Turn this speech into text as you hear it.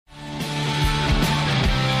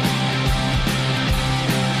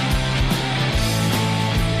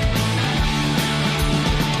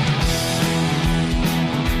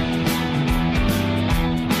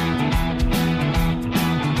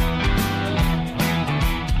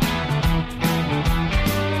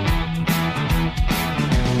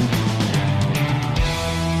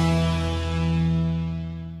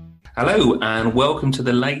Hello and welcome to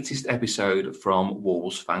the latest episode from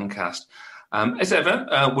Wolves Fancast. As ever,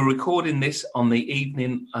 we're recording this on the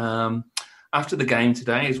evening after the game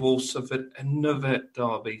today as Wolves suffered another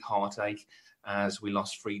derby heartache as we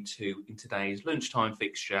lost 3-2 in today's lunchtime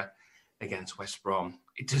fixture against West Brom.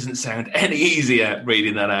 It doesn't sound any easier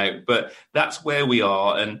reading that out, but that's where we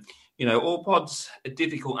are. And, you know, all pods are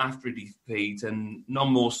difficult after a defeat and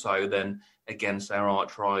none more so than against our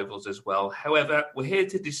arch rivals as well. However, we're here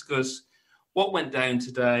to discuss what went down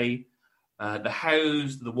today, the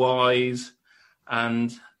hows, the whys,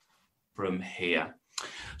 and from here.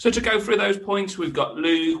 So to go through those points, we've got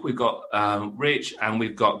Luke, we've got Rich, and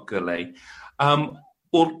we've got Gully.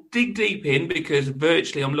 We'll dig deep in because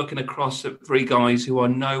virtually I'm looking across at three guys who I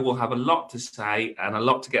know will have a lot to say and a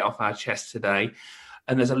lot to get off our chest today.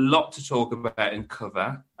 And there's a lot to talk about and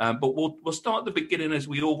cover. But we'll start at the beginning as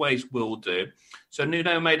we always will do. So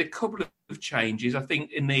Nuno made a couple of changes. I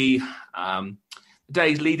think in the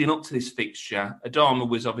days leading up to this fixture, Adama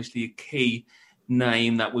was obviously a key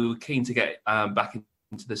name that we were keen to get back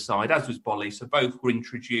into the side, as was Bolly. So both were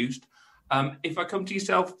introduced. If I come to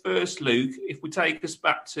yourself first, Luke, if we take us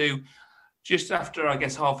back to just after, I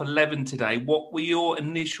guess, 11:30 today, what were your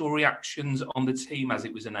initial reactions on the team as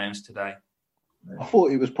it was announced today? I thought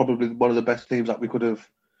it was probably one of the best teams that we could have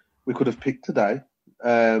picked today.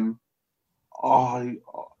 I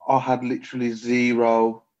had literally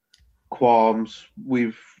zero qualms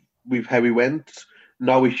with how we went.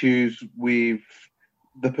 No issues with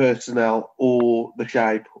the personnel or the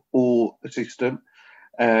shape or the system.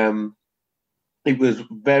 It was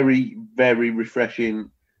very, very refreshing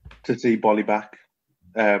to see Bolly back.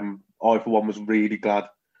 I, for one, was really glad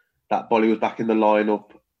that Bolly was back in the lineup,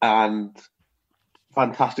 and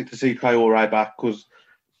fantastic to see Traoré back because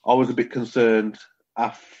I was a bit concerned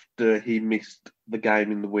after he missed the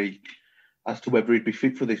game in the week as to whether he'd be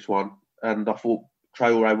fit for this one. And I thought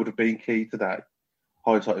Traoré would have been key today.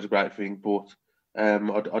 Hindsight is a great thing, but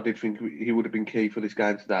I did think he would have been key for this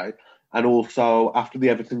game today. And also, after the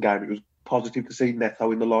Everton game, it was positive to see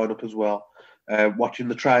Neto in the lineup as well. Watching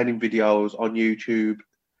the training videos on YouTube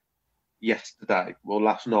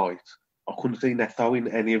last night, I couldn't see Neto in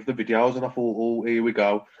any of the videos, and I thought, oh, here we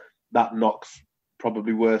go. That knock's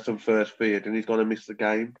probably worse than first feared, and he's going to miss the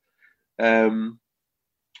game. So,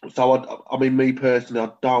 I mean, me personally,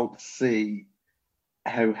 I don't see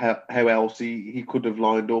how else he could have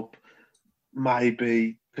lined up.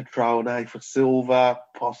 Maybe Petrone for Silva,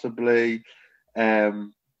 possibly. But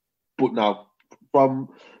no, from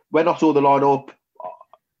when I saw the lineup,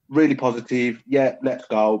 really positive. Yeah, let's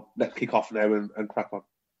go. Let's kick off now and crack on.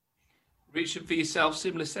 Richard, for yourself,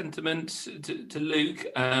 similar sentiment to Luke,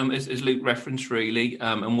 as Luke referenced, really,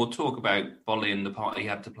 and we'll talk about Bolly and the part he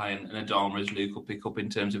had to play, and Adama, as Luke will pick up in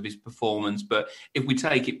terms of his performance. But if we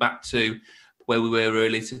take it back to where we were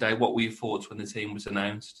earlier today, what were your thoughts when the team was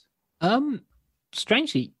announced?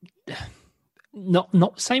 Strangely, not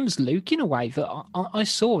the same as Luke in a way, that I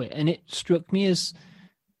saw it and it struck me as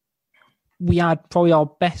we had probably our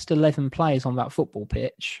best 11 players on that football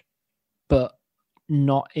pitch, but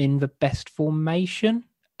not in the best formation.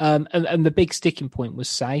 And the big sticking point was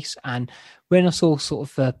Saïss. And when I saw sort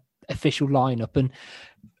of the official lineup, and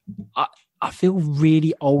I feel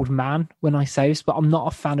really old man when I say this, but I'm not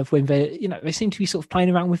a fan of when they seem to be sort of playing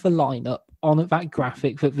around with the lineup on that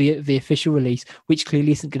graphic, that the official release, which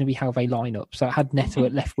clearly isn't going to be how they line up. So it had Neto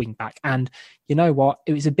at left wing back. And you know what?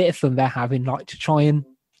 It was a bit of fun they're having, like, to try and,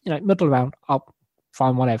 muddle around. I'll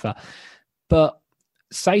find whatever. But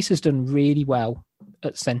Saïss has done really well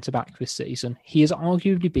at centre-back this season. He has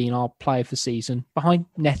arguably been our player of the season. Behind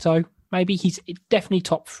Neto, maybe he's definitely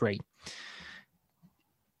top three.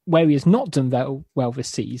 Where he has not done well this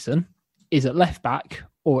season is at left-back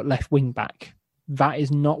or at left-wing-back. That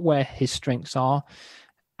is not where his strengths are.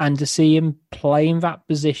 And to see him play in that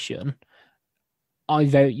position, I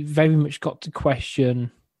very, very much got to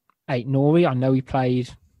question Aït-Nouri. I know he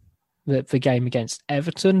played the game against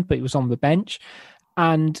Everton, but he was on the bench.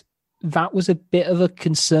 And that was a bit of a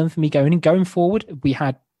concern for me going forward. We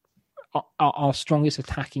had our strongest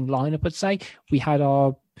attacking lineup, I'd say. We had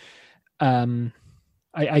our,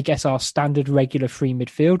 I guess, our standard regular free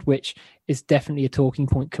midfield, which is definitely a talking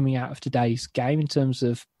point coming out of today's game in terms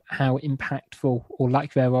of how impactful, or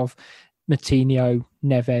lack thereof, Moutinho,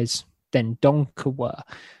 Neves, then Donker were.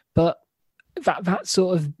 But that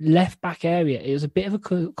sort of left-back area, it was a bit of a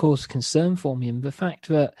cause of concern for me. And the fact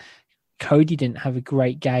that Cody didn't have a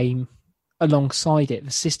great game alongside it,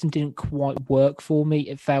 the system didn't quite work for me.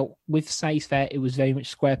 It felt, with Saïss there, it was very much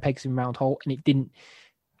square pegs in round hole, and it didn't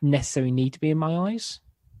necessarily need to be in my eyes.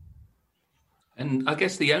 And I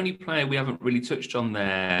guess the only player we haven't really touched on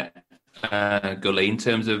there Gully, in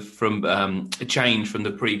terms of from a change from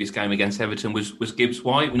the previous game against Everton was Gibbs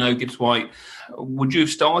White. We know Gibbs White. Would you have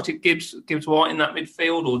started Gibbs White in that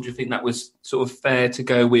midfield, or do you think that was sort of fair to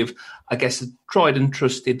go with, I guess, a tried and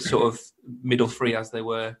trusted sort of middle three as they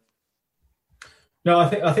were? No, I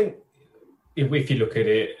think if you look at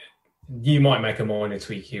it, you might make a minor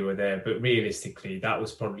tweak here or there, but realistically, that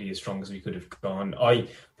was probably as strong as we could have gone. I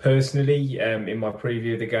personally, in my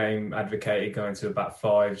preview of the game, advocated going to a back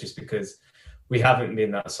five just because we haven't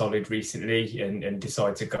been that solid recently, and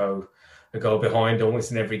decide to go a goal behind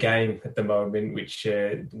almost in every game at the moment, which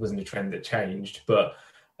wasn't a trend that changed. But,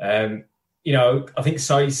 I think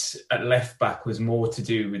Saiss at left back was more to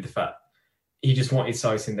do with the fact he just wanted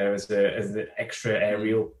Saiss in there as an extra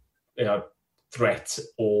aerial, threat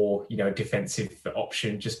or defensive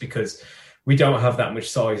option, just because we don't have that much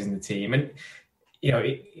size in the team. And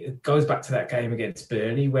it goes back to that game against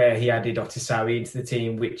Burnley where he added Otisawi into the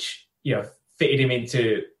team, which fitted him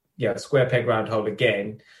into square peg round hole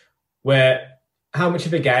again, where how much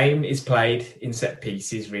of a game is played in set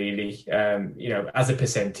pieces really, as a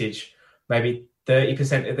percentage, maybe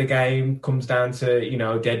 30% of the game comes down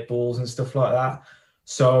to dead balls and stuff like that.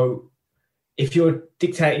 So if you're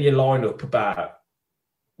dictating your lineup about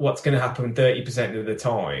what's going to happen 30% of the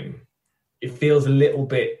time, it feels a little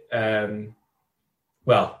bit,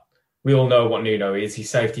 we all know what Nuno is. He's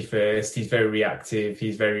safety first. He's very reactive.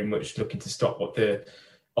 He's very much looking to stop what the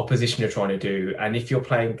opposition are trying to do. And if you're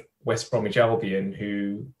playing West Bromwich Albion,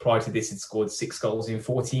 who prior to this had scored 6 goals in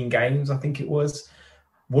 14 games, I think it was,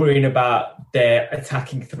 worrying about their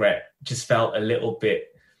attacking threat just felt a little bit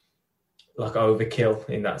like overkill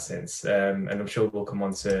in that sense. And I'm sure we'll come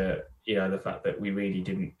on to, the fact that we really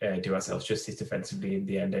didn't do ourselves justice defensively in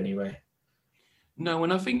the end anyway. No,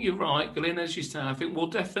 and I think you're right, Glenn, as you say. I think we'll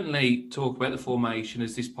definitely talk about the formation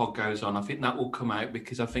as this pod goes on. I think that will come out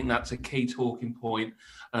because I think that's a key talking point.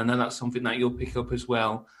 And I know that's something that you'll pick up as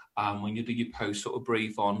well when you do your post sort of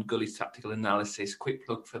brief on Gully's tactical analysis. Quick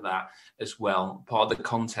plug for that as well. Part of the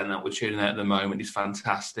content that we're tuning out at the moment is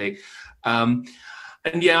fantastic.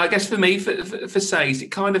 And yeah, I guess for me, for Saiss, it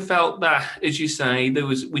kind of felt that, as you say,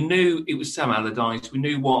 we knew it was Sam Allardyce. We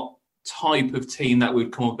knew what type of team that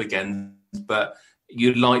we'd come up against, but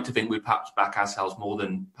you'd like to think we'd perhaps back ourselves more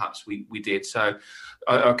than perhaps we did. So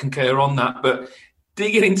I concur on that. But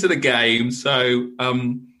digging into the game, so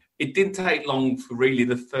it didn't take long for really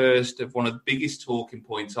the first of one of the biggest talking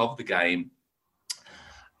points of the game.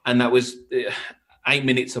 And that was 8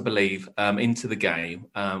 minutes, I believe, into the game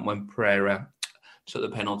when Pereira took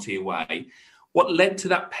the penalty away. What led to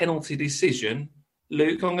that penalty decision,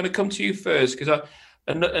 Luke, I'm going to come to you first because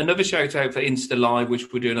another shout out for Insta Live,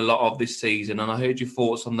 which we're doing a lot of this season, and I heard your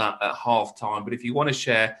thoughts on that at half time. But if you want to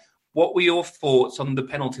share, what were your thoughts on the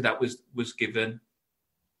penalty that was given?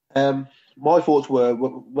 My thoughts were,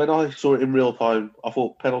 when I saw it in real time, I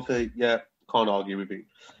thought penalty, yeah, can't argue with it.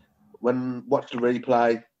 When watched the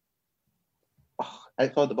replay,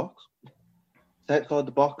 outside the box. It's outside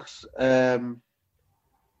the box.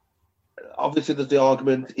 Obviously, there's the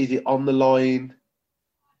argument, is it on the line?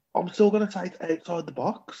 I'm still going to say it's outside the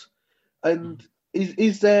box. And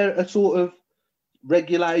is there a sort of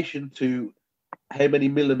regulation to how many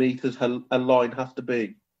millimetres a line has to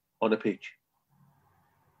be on a pitch?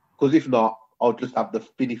 Because if not, I'll just have the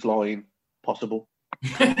finish line possible.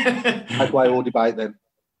 That's why I all debate then.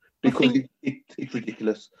 Because it's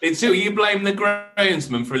ridiculous. So you blame the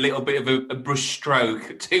groundsman for a little bit of a brush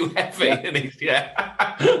stroke, too heavy.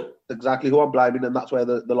 Yeah. Exactly who I'm blaming, and that's where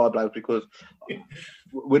the lie blames, because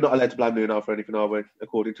we're not allowed to blame Nuno for anything, are we?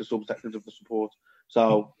 According to some sections of the support.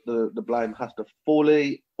 So the blame has to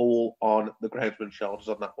fully fall on the groundsman's shoulders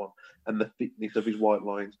on that one, and the thickness of his white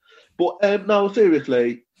lines. But no,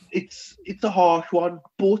 seriously, it's a harsh one,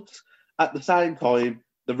 but at the same time,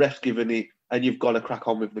 the ref's given it, and you've got to crack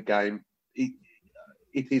on with the game. It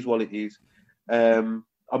is what it is.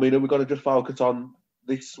 Are we going to just focus on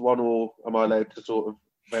this one, or am I allowed to sort of?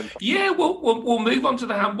 Yeah, we'll move on to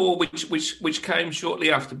the handball, which came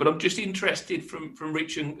shortly after. But I'm just interested from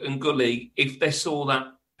Rich and Gully if they saw that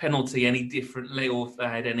penalty any differently, or if they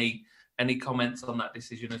had any comments on that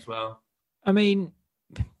decision as well. I mean,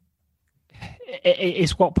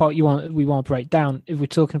 it's what part we want to break down. If we're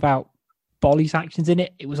talking about Boly's actions in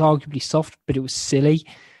it, it was arguably soft, but it was silly.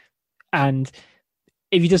 And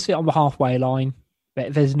if you just sit on the halfway line,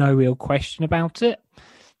 there's no real question about it.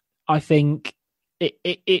 I think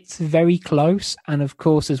it's very close. And of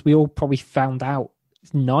course, as we all probably found out,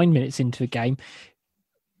 it's 9 minutes into the game,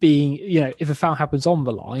 if a foul happens on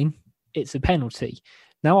the line, it's a penalty.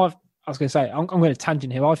 Now, I was going to say, I'm going to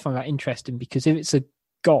tangent here. I find that interesting because if it's a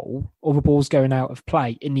goal or the ball's going out of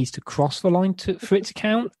play, it needs to cross the line for it to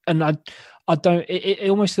count. And I don't. It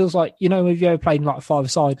almost feels like, you know, if you ever played in like a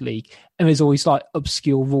five-a-side league, and there's always like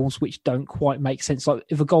obscure rules which don't quite make sense. Like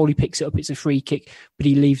if a goalie picks it up, it's a free kick, but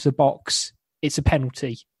he leaves the box, it's a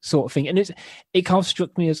penalty sort of thing. And it kind of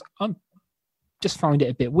struck me as I'm just find it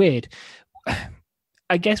a bit weird.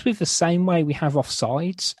 I guess with the same way we have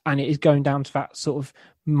offsides, and it is going down to that sort of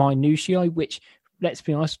minutiae, which, let's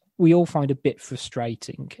be honest, we all find a bit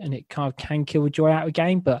frustrating, and it kind of can kill the joy out of a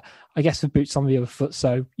game. But I guess the boot's on the other foot,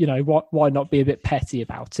 so, you know, why not be a bit petty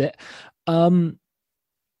about it?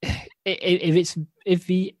 If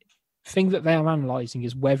the thing that they are analysing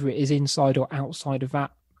is whether it is inside or outside of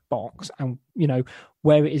that box, and, you know,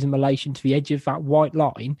 where it is in relation to the edge of that white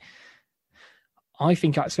line, I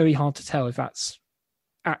think that's very hard to tell if that's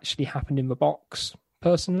actually happened in the box,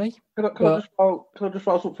 personally. Can I just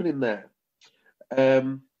throw something in there?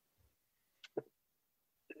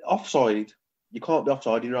 Offside, you can't be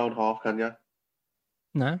offside in your own half, can you?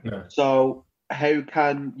 No. So how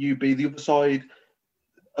can you be the other side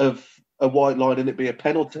of a white line and it be a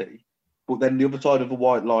penalty, but then the other side of the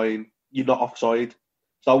white line, you're not offside?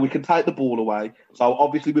 So we can take the ball away. So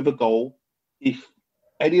obviously with a goal, if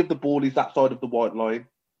any of the ball is that side of the white line,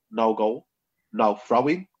 no goal, no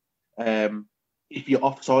throwing. If you're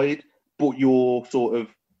offside, but you're sort of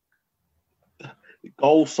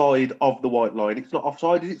goal side of the white line, it's not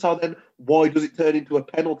offside, is it? So then why does it turn into a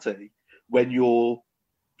penalty when you're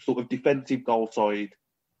sort of defensive goal side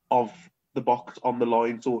of the box on the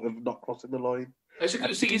line, sort of not crossing the line? So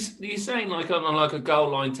you're saying like on like a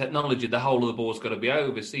goal line technology, the whole of the ball's got to be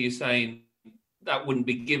over. So you're saying that wouldn't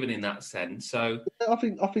be given in that sense. So I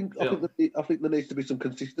think there needs to be some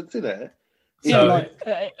consistency there. So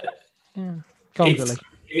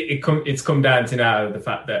it's come down to now the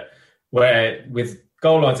fact that where with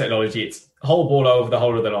goal line technology, it's whole ball over the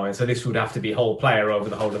whole of the line. So this would have to be whole player over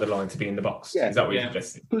the whole of the line to be in the box. Yeah. Is that what you're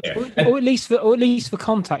suggesting? Yeah. Or at least for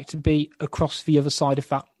contact to be across the other side of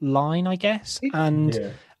that line, I guess. And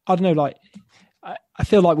I don't know, like I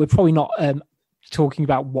feel like we're probably not talking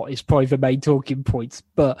about what is probably the main talking points,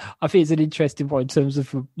 but I think it's an interesting point in terms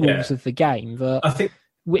of the rules of the game. That I think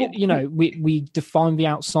we define the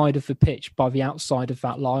outside of the pitch by the outside of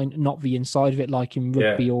that line, not the inside of it, like in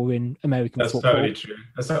rugby or in American football. That's totally true.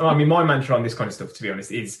 I mean, my mantra on this kind of stuff, to be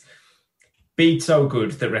honest, is be so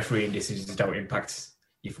good that refereeing decisions don't impact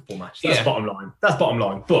your football match. That's bottom line. That's bottom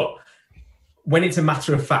line. But when it's a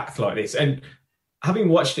matter of fact like this, and having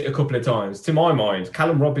watched it a couple of times, to my mind,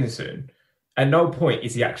 Callum Robinson, at no point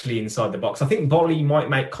is he actually inside the box. I think Bolly might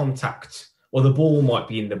make contact, or the ball might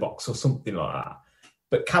be in the box or something like that.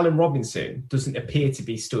 But Callum Robinson doesn't appear to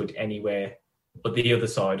be stood anywhere but the other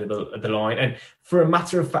side of the line. And for a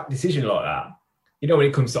matter-of-fact decision like that, you know, when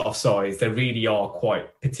it comes to offsides, they really are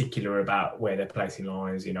quite particular about where they're placing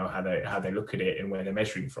lines, you know, how they look at it and where they're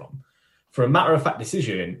measuring from. For a matter-of-fact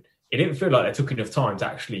decision, it didn't feel like they took enough time to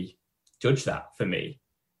actually judge that for me.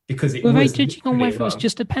 Because it were they judging on whether it was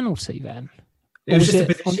just a penalty then? It was just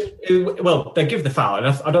a position. Well, they give the foul, and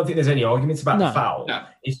I don't think there's any arguments about the foul. No.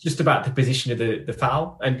 It's just about the position of the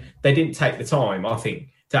foul, and they didn't take the time, I think,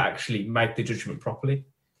 to actually make the judgment properly.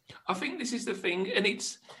 I think this is the thing, and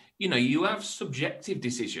it's, you know, you have subjective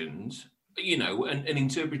decisions, you know, and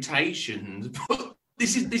interpretations, but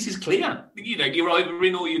this is clear. You know, you're either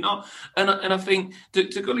in or you're not. And I think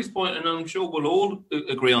to Gully's point, and I'm sure we'll all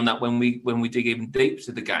agree on that when we dig even deeper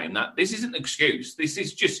to the game, that this isn't an excuse. This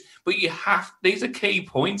is just, but these are key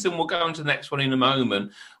points, and we'll go on to the next one in a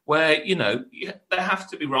moment, where, you know, they have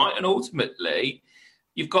to be right. And ultimately,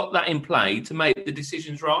 you've got that in play to make the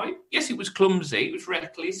decisions right. Yes, it was clumsy, it was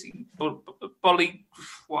reckless, Bolly,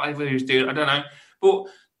 whatever he was doing, I don't know. But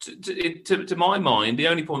to my mind, the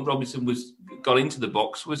only point Robinson got into the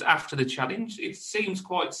box was after the challenge. It seems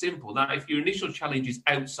quite simple that if your initial challenge is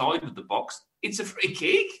outside of the box, it's a free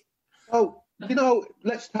kick. Oh, you know,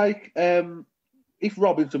 let's take if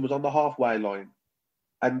Robinson was on the halfway line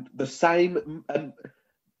and the same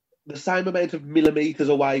amount of millimetres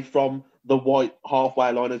away from the white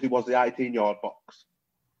halfway line as he was the 18-yard box,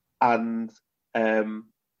 and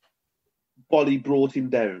Bolly brought him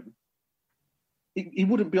down, he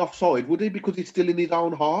wouldn't be offside, would he? Because he's still in his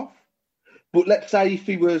own half. But let's say if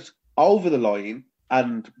he was over the line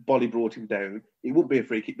and Bolly brought him down, it wouldn't be a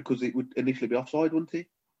free kick because it would initially be offside, wouldn't he?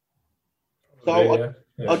 So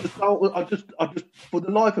I just for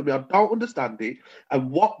the life of me, I don't understand it.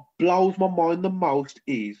 And what blows my mind the most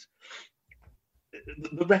is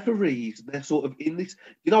the referees. They're sort of in this.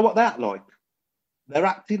 You know what they're like? They're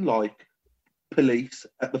acting like police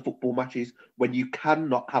at the football matches when you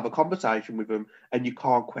cannot have a conversation with them and you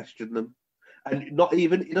can't question them. And not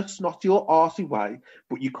even in a snotty or arsey way,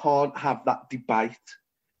 but you can't have that debate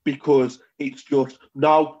because it's just,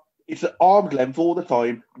 no, it's at arm's length all the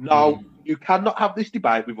time. No, you cannot have this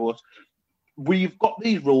debate with us. We've got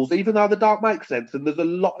these rules, even though they don't make sense, and there's a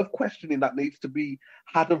lot of questioning that needs to be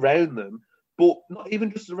had around them. But not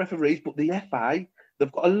even just the referees, but the FA,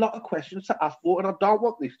 they've got a lot of questions to ask for, and I don't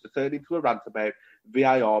want this to turn into a rant about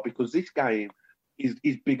VAR because this game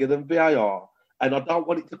is bigger than VAR. And I don't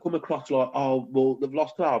want it to come across like, oh, well, they've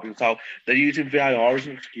lost to Albion, so they're using VAR as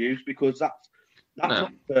an excuse, because that's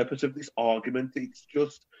not the purpose of this argument. It's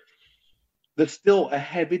just there's still a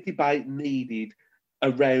heavy debate needed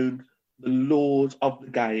around the laws of the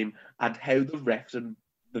game and how the refs and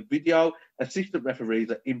the video assistant referees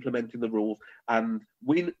are implementing the rules. And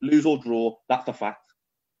win, lose or draw, that's a fact.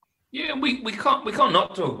 Yeah, we can't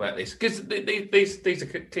not talk about this because these are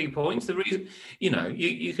key points. The reason,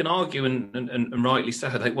 you can argue and rightly so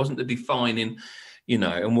that it wasn't the defining,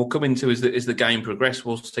 and we'll come into as the game progressed,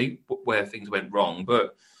 we'll see where things went wrong.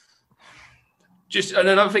 But and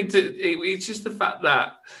I think that it's just the fact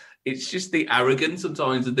that it's just the arrogance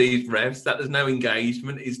sometimes of these refs that there's no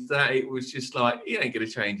engagement. Is that it was just like he ain't going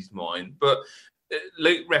to change his mind. But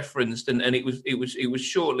Luke referenced, and it was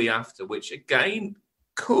shortly after, which again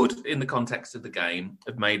could, in the context of the game,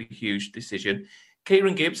 have made a huge decision.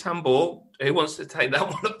 Kieran Gibbs, handball. Who wants to take that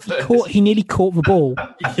one up first? He nearly caught the ball.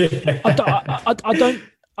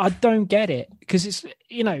 I don't get it because it's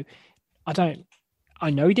I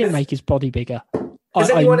know he didn't make his body bigger. Has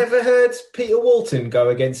anyone ever heard Peter Walton go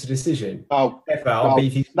against a decision?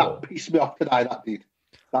 That pissed me off today. That did.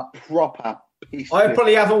 That proper. I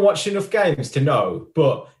probably haven't watched enough games to know,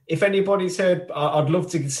 but if anybody's heard, I'd love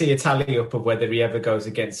to see a tally up of whether he ever goes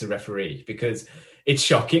against a referee, because it's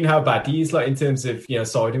shocking how bad he is, like in terms of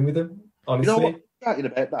siding with him. Honestly, you know what's exciting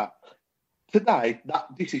about that? Today,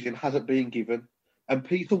 that decision hasn't been given, and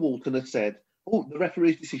Peter Walton has said, "Oh, the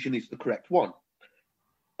referee's decision is the correct one."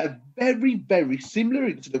 A very, very similar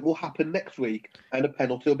incident will happen next week, and a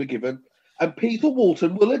penalty will be given. And Peter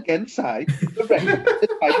Walton will again say the referee.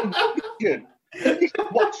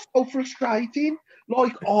 What's so frustrating?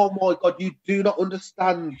 Like, oh my God, you do not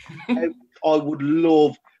understand how I would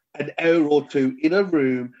love an hour or two in a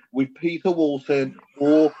room with Peter Walton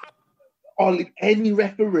or any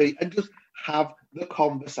referee and just have the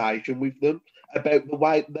conversation with them about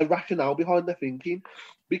the rationale behind their thinking.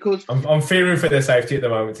 Because I'm fearing for their safety at the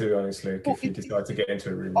moment, to be honest, Luke, if you decide to get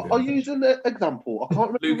into a room. I'll use an example. I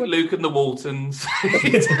can't remember. Luke and the Waltons.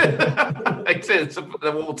 It's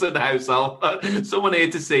the Walton household. Someone here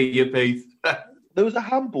to see you, Pete. There was a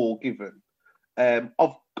handball given. I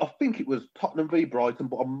think it was Tottenham v Brighton,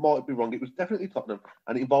 but I might be wrong. It was definitely Tottenham,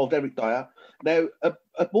 and it involved Eric Dyer. Now,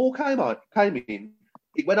 a ball came in.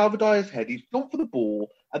 It went over Dyer's head. He's jumped for the ball,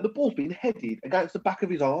 and the ball's been headed against the back of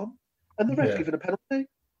his arm, and the ref's given a penalty.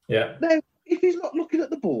 Yeah. Now, if he's not looking at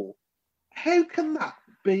the ball, how can that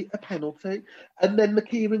be a penalty? And then the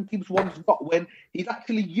Kieran Gibbs one's not when he's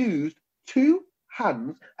actually used two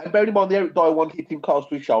hands, and bearing in mind the Eric Dyer one hit him close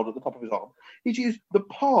to his shoulder at the top of his arm. He's used the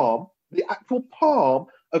actual palm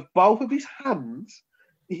of both of his hands.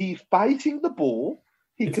 He's fighting the ball.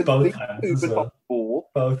 He can both see hands movement as well. of the ball.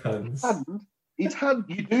 Both hands. His hand,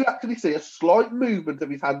 you do actually see a slight movement of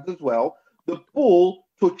his hands as well. The ball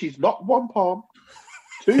touches not one palm,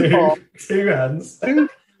 two palms, two hands, two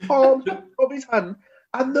palms of his hand,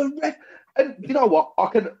 and the ref. And you know what? I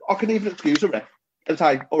can even excuse a ref and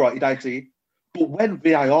say, "All right, he don't see it." But when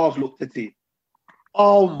VAR's looked at it,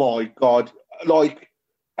 oh my God! Like,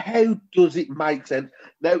 how does it make sense?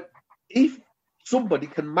 Now, if somebody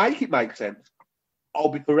can make it make sense, I'll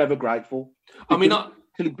be forever grateful. I mean,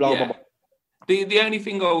 blow my mind. The only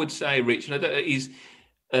thing I would say, Rich, is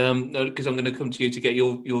because I'm going to come to you to get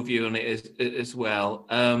your view on it as well.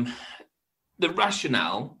 The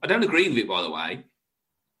rationale, I don't agree with it, by the way,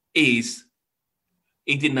 is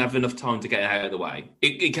he didn't have enough time to get out of the way.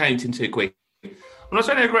 It came to him too quick. I'm not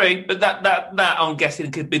saying I agree, but that I'm guessing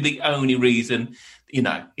could be the only reason.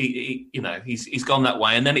 He's gone that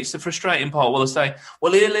way, and then it's the frustrating part. Well, I say,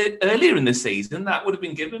 earlier in the season that would have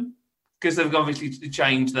been given. Because they've obviously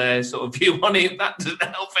changed their sort of view on it. That doesn't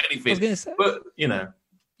help anything. But,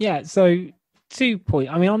 Yeah, so 2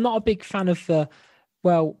 points. I mean, I'm not a big fan of the,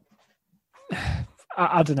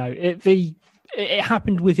 I don't know. It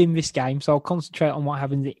happened within this game, so I'll concentrate on what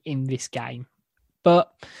happened in this game.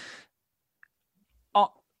 But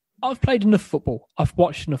I've played enough football. I've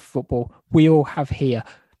watched enough football. We all have here.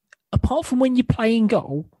 Apart from when you're playing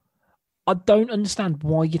goal, I don't understand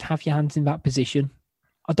why you'd have your hands in that position.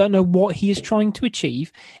 I don't know what he is trying to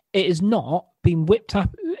achieve. It has not been whipped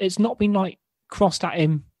up. It's not been like crossed at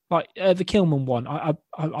him Like the Kilman one,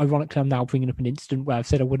 ironically, I'm now bringing up an incident where I've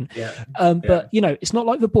said I wouldn't. Yeah. But, it's not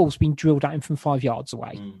like the ball's been drilled at him from 5 yards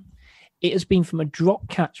away. It has been from a drop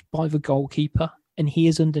catch by the goalkeeper, and he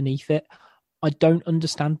is underneath it. I don't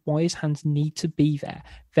understand why his hands need to be there.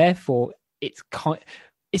 Therefore,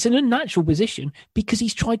 it's an unnatural position because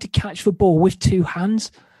he's tried to catch the ball with 2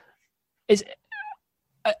 hands.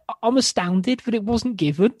 I'm astounded that it wasn't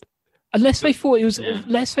given. Unless they thought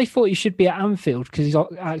he should be at Anfield because he's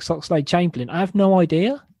Alex Oxlade-Chamberlain. I have no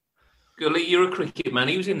idea. Gully, you're a cricket man.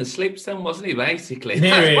 He was in the slips then, wasn't he, basically?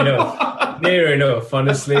 Near enough,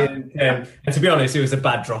 honestly. And to be honest, it was a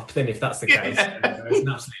bad drop then, if that's the case. It's an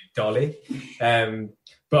absolute dolly.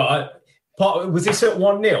 Was this at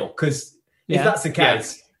 1-0? Because if that's the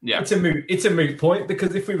case, it's a moot point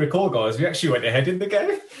because if we recall, guys, we actually went ahead in the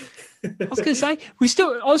game. I was going to say, we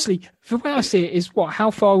still, honestly, the way I see it is how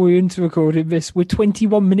far we're into recording this. We're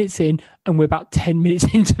 21 minutes in and we're about 10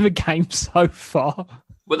 minutes into the game so far.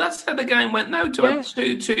 Well, that's how the game went. No, to have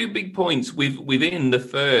two big points within the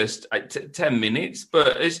first 10 minutes.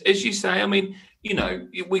 But as you say, I mean,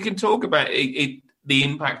 we can talk about the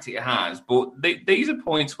impact it has, but these are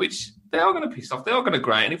points which they are going to piss off. They are going to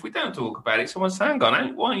grate. And if we don't talk about it, someone's saying, why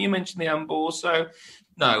don't you mention the handball? So,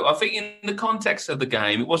 no, I think in the context of the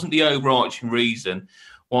game, it wasn't the overarching reason.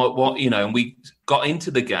 And we got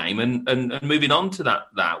into the game and moving on to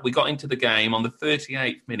that we got into the game on the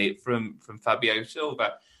 38th minute from Fabio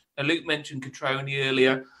Silva. And Luke mentioned Cutrone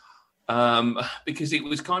earlier because it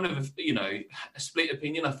was kind of, a split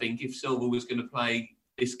opinion, I think, if Silva was going to play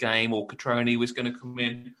this game or Cutrone was going to come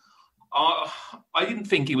in. I didn't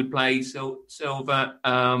think he would play Silva,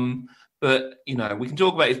 but, we can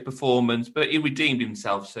talk about his performance, but he redeemed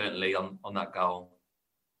himself, certainly, on that goal.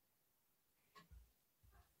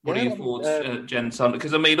 What are your thoughts, Jenson?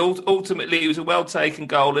 Because, I mean, ultimately, it was a well-taken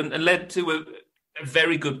goal and led to a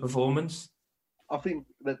very good performance. I think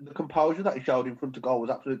the composure that he showed in front of goal was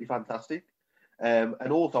absolutely fantastic. And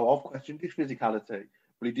also, I've questioned his physicality,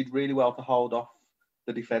 but he did really well to hold off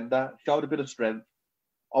the defender, showed a bit of strength.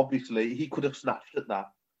 Obviously, he could have snatched at that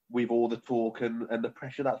with all the talk and the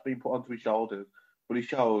pressure that's been put onto his shoulders, but he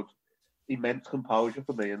showed immense composure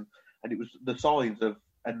for me, and it was the signs of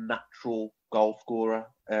a natural goal scorer.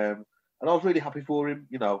 And I was really happy for him,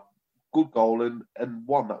 good goal and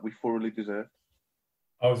one that we thoroughly deserved.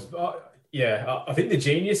 I think the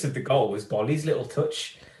genius of the goal was Bolly's little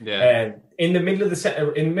touch. Yeah. In the middle of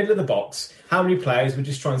the box, how many players would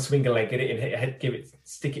just try and swing a leg at it and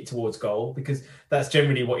stick it towards goal? Because that's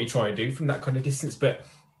generally what you try and do from that kind of distance. But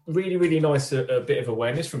really, really nice a bit of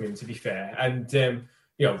awareness from him, to be fair. And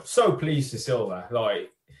so pleased to Silva.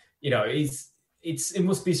 It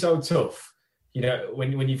must be so tough.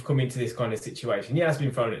 When you've come into this kind of situation. He has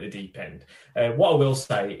been thrown at the deep end. What I will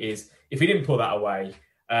say is, if he didn't pull that away,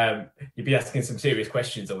 you'd be asking some serious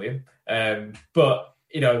questions of him. But,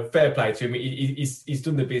 fair play to him. He's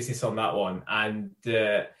done the business on that one. And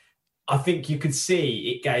I think you could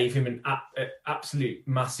see it gave him an absolute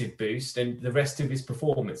massive boost. And the rest of his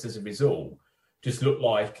performance as a result just looked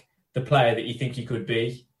like the player that you think he could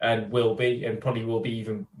be and will be, and probably will be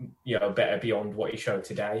even better beyond what he showed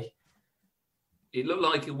today. It looked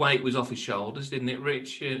like a weight was off his shoulders, didn't it,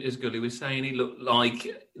 Rich? As Gully was saying, he looked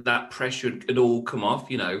like that pressure had all come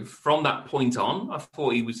off. From that point on, I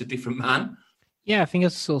thought he was a different man. Yeah, I think I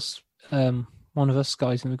saw one of us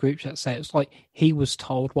guys in the group chat say it was like he was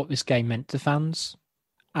told what this game meant to fans,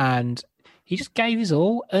 and he just gave his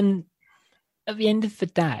all. And at the end of the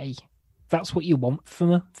day, that's what you want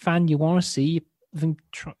from a fan. You want to see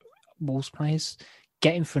Wolves players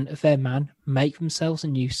get in front of their man, make themselves a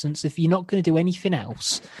nuisance. If you're not going to do anything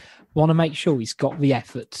else, want to make sure he's got the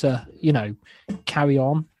effort to, carry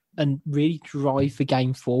on and really drive the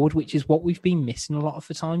game forward, which is what we've been missing a lot of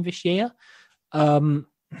the time this year. I thought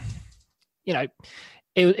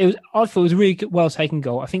it was a really good, well-taken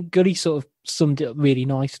goal. I think Goody sort of summed it up really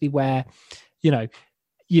nicely where,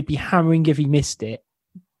 you'd be hammering if he missed it,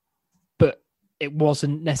 but it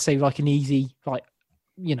wasn't necessarily like an easy,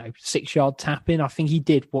 6-yard tap in. I think he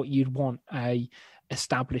did what you'd want a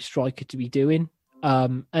established striker to be doing.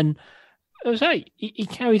 And as I say, he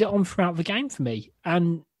carried it on throughout the game for me.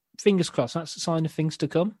 And fingers crossed, that's a sign of things to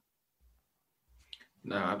come.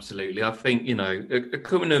 No, absolutely. I think, a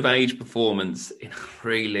coming of age performance,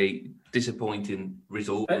 really disappointing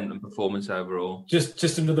result and performance overall.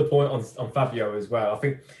 Just another point on Fabio as well. I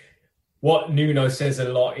think what Nuno says a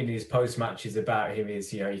lot in his post matches about him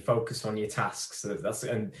is, you focus on your tasks.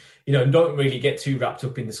 And don't really get too wrapped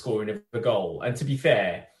up in the scoring of the goal. And to be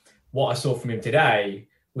fair, what I saw from him today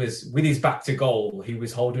was with his back to goal, he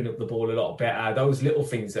was holding up the ball a lot better. Those little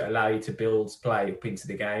things that allow you to build play up into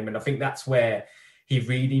the game. And I think that's where he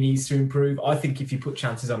really needs to improve. I think if you put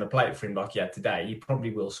chances on a plate for him like he had today, he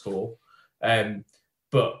probably will score.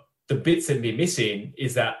 But the bits that be missing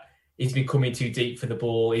is that he's been coming too deep for the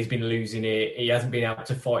ball. He's been losing it. He hasn't been able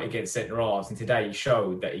to fight against centre-halves. And today he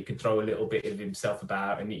showed that he could throw a little bit of himself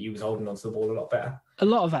about and he was holding on to the ball a lot better. A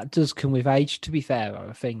lot of that does come with age, to be fair,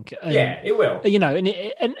 I think. Yeah, it will. You know,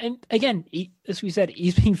 and again, as we said,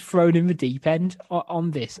 he's been thrown in the deep end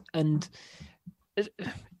on this. And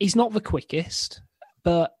he's not the quickest,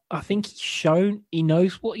 but I think he's shown he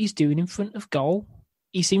knows what he's doing in front of goal.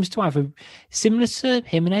 He seems to have similar to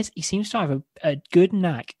Jimenez, he seems to have a good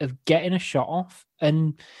knack of getting a shot off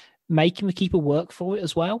and making the keeper work for it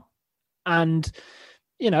as well. And,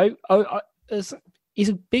 you know, he's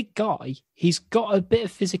a big guy. He's got a bit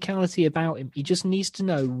of physicality about him. He just needs to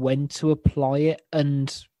know when to apply it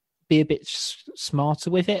and be a bit smarter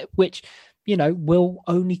with it, which, you know, will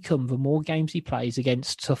only come the more games he plays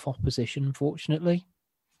against tough opposition, unfortunately.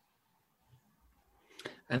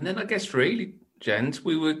 And then I guess really, gents,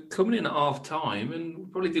 we were coming in at half time and we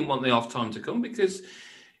probably didn't want the half time to come because,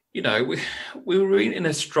 you know, we were in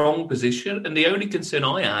a strong position. And the only concern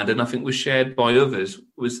I had, and I think was shared by others,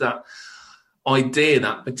 was that idea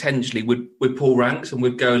that potentially we'd pull ranks and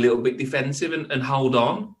we'd go a little bit defensive and hold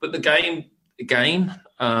on. But the game again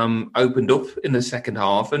opened up in the second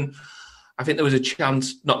half. And I think there was a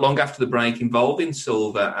chance not long after the break involving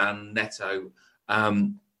Silva and Neto.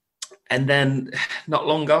 And then not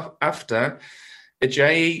long after,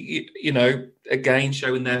 Ajayi, you know, again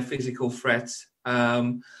showing their physical threat.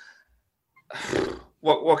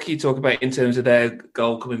 What can you talk about in terms of their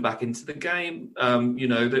goal coming back into the game? You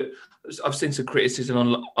know, that I've seen some criticism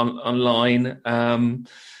online.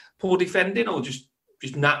 Poor defending, or just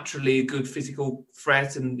naturally a good physical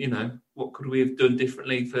threat, and you know, what could we have done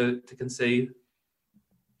differently to concede?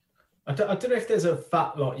 I don't know if there's a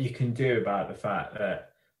fat lot you can do about the fact that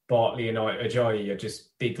Bartley and Ajayi are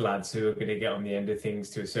just big lads who are going to get on the end of things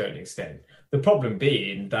to a certain extent. The problem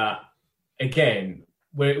being that, again,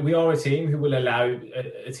 we are a team who will allow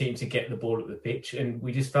a team to get the ball at the pitch, and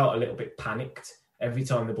we just felt a little bit panicked every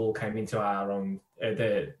time the ball came into our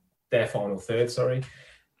their final third. Sorry,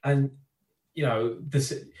 and you know,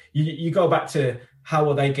 you go back to how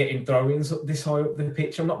are they getting throw-ins this high up the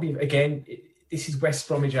pitch? I'm not being again. This is West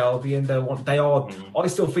Bromwich Albion. They are. I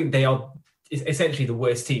still think they are essentially the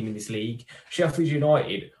worst team in this league. Sheffield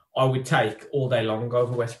United, I would take all day long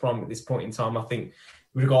over West Brom at this point in time. I think,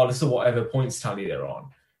 regardless of whatever points tally they're on,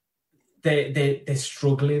 they're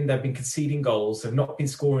struggling. They've been conceding goals. They've not been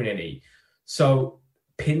scoring any. So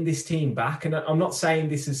pin this team back. And I'm not saying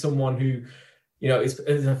this is someone who, you know, is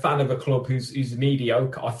a fan of a club who's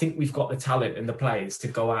mediocre. I think we've got the talent and the players to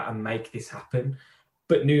go out and make this happen.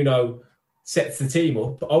 But Nuno sets the team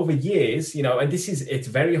up over years, you know, and it's a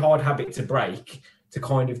very hard habit to break, to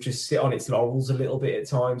kind of just sit on its laurels a little bit at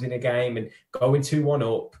times in a game and going 2-1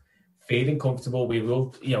 up, feeling comfortable. We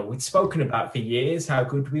will, you know, we've spoken about for years how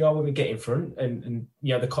good we are when we get in front, and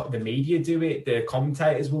you know, the media do it, the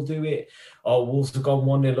commentators will do it. Oh, Wolves have gone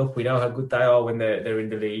 1-0 up. We know how good they are when they're in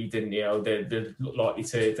the lead, and you know they're likely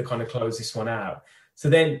to kind of close this one out. So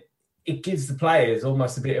then it gives the players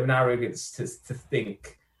almost a bit of an arrogance to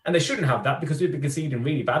think. And they shouldn't have that because we've been conceding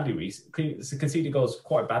really badly recently. Conceded goals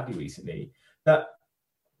quite badly recently. That,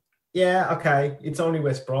 yeah, okay, it's only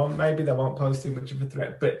West Brom. Maybe they won't pose too much of a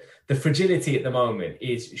threat. But the fragility at the moment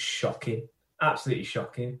is shocking. Absolutely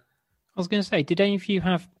shocking. I was going to say, did any of you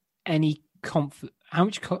have any confidence?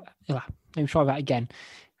 Let me try that again.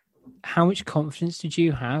 How much confidence did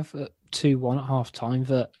you have at 2-1 at half time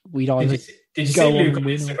that we'd either did you go see Luke on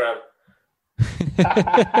win Instagram?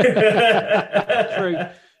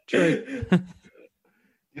 True.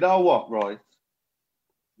 You know what, right?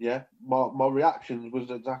 Yeah, my reaction was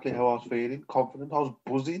exactly how I was feeling. Confident. I was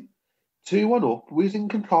buzzing. 2-1 up. We was in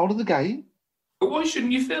control of the game. But why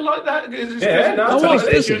shouldn't you feel like that?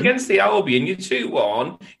 You're against the Albion, you're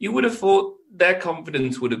 2-1. You would have thought their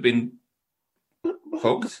confidence would have been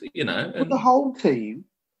hooked, you know. But the whole team,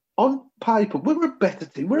 on paper, we're a better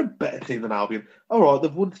team. We're a better team than Albion. All right,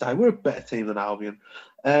 they've won today. We're a better team than Albion.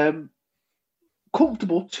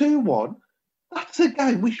 Comfortable 2-1. That's a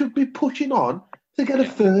game we should be pushing on to get a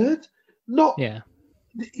third. Not. Yeah.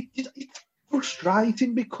 It's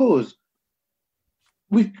frustrating because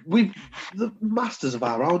we've the masters of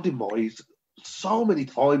our own demise so many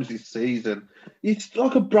times this season. It's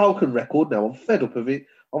like a broken record now. I'm fed up of it.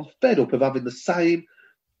 I'm fed up of having the same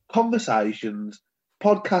conversations,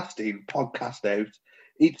 podcast in, podcast out.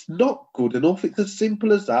 It's not good enough. It's as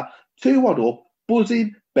simple as that. 2-1 up,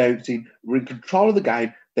 buzzing, bouncing. We're in control of the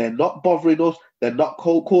game. They're not bothering us. They're not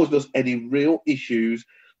causing us any real issues.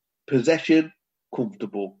 Possession,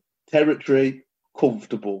 comfortable. Territory,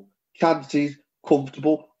 comfortable. Chances,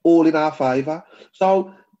 comfortable. All in our favour.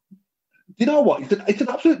 So, you know what? It's an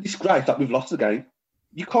absolute disgrace that we've lost the game.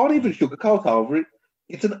 You can't even sugarcoat over it.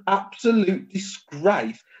 It's an absolute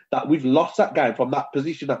disgrace that we've lost that game from that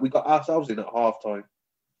position that we got ourselves in at half-time.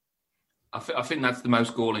 I think that's the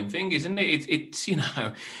most galling thing, isn't it? It's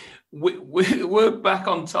we're back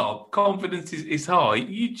on top. Confidence is high.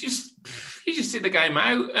 You just sit the game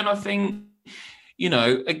out, and I think,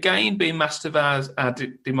 again, being masked of our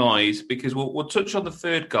demise, because we'll touch on the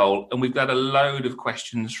third goal, and we've got a load of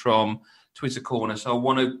questions from Twitter Corner, so I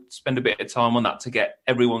want to spend a bit of time on that to get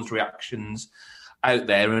everyone's reactions out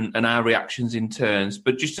there and our reactions in turns.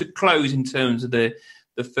 But just to close in terms of the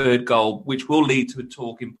third goal, which will lead to a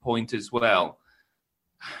talking point as well.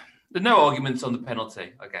 There's no arguments on the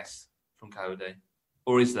penalty, I guess, from Coady.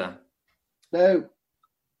 Or is there? No,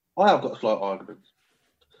 I have got a slight argument.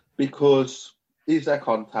 Because is there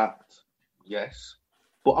contact? Yes.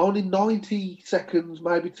 But only 90 seconds,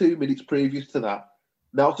 maybe 2 minutes previous to that,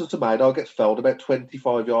 Nelson Semedo gets felled about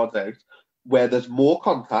 25 yards out, where there's more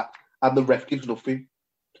contact and the ref gives nothing.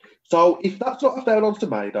 So if that's not a foul on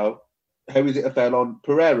Semedo, how is it a foul on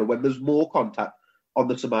Pereira when there's more contact on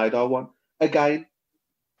the Semedo one? Again,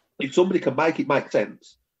 if somebody can make it make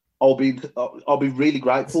sense, I'll be really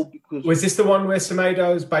grateful. Because was this the one where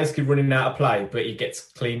Semedo's basically running out of play, but he gets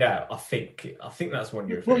cleaned out? I think that's one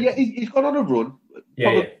you're referring to. Well, yeah, he's gone on a run,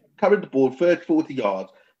 carried the ball 30, 40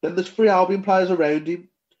 yards. Then there's 3 Albion players around him.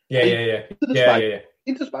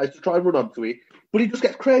 Into space to try and run onto it, but he just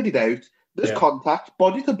gets craded out. There's contact,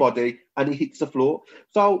 body to body, and he hits the floor.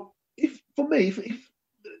 So, if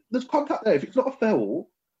there's contact there, if it's not a foul,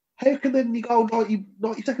 how can then you go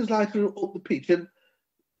 90 seconds later up the pitch and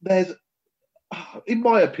there's, in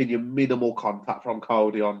my opinion, minimal contact from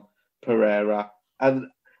Coady on Pereira, and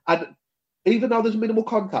even though there's minimal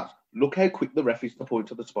contact, look how quick the ref is to point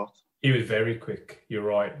to the spot. He was very quick. You're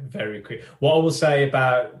right, very quick. What I will say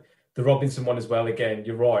about the Robinson one as well, again,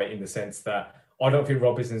 you're right in the sense that I don't think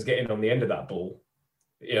Robinson's getting on the end of that ball.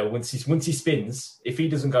 Once he spins, if he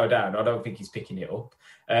doesn't go down, I don't think he's picking it up.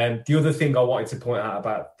 The other thing I wanted to point out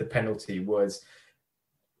about the penalty was,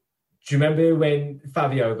 do you remember when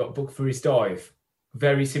Fabio got booked for his dive?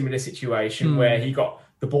 Very similar situation where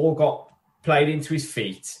the ball got played into his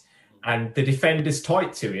feet and the defender's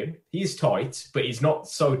tight to him. He is tight, but he's not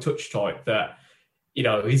so touch tight that,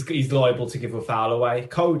 he's liable to give a foul away.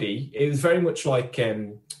 Coady, it was very much like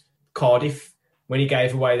Cardiff when he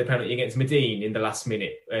gave away the penalty against Medine in the last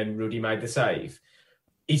minute and Rudy made the save.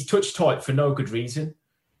 He's touch tight for no good reason.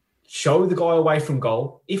 Show the guy away from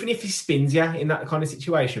goal. Even if he spins you in that kind of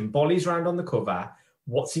situation, Bolly's round on the cover,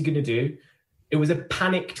 what's he going to do? It was a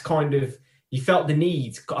panicked kind of, he felt the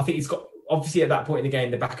need. I think he's got, obviously at that point in the game,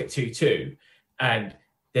 they're back at 2-2, and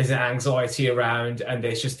there's an anxiety around, and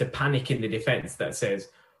there's just a panic in the defence that says,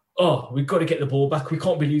 oh, we've got to get the ball back. We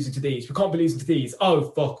can't be losing to these. We can't be losing to these. Oh,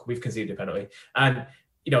 fuck, we've conceded a penalty. And,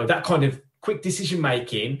 that kind of quick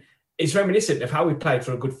decision-making is reminiscent of how we played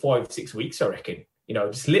for a good 5-6 weeks, I reckon.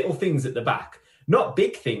 Just little things at the back. Not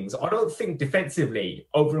big things. I don't think defensively,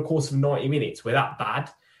 over a course of 90 minutes, we're that bad.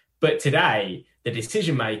 But today, the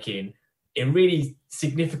decision-making in really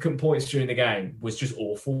significant points during the game was just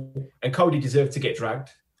awful. And Coady deserved to get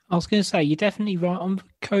dragged. I was going to say, you're definitely right on the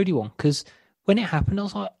Coady one, because when it happened, I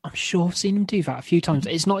was like, I'm sure I've seen him do that a few times.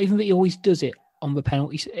 It's not even that he always does it on the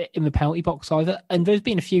penalty in the penalty box either. And there's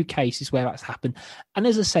been a few cases where that's happened. And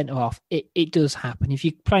as a centre-half, it does happen. If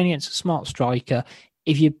you're playing against a smart striker,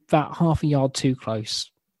 if you're about half a yard too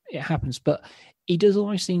close, it happens. But he does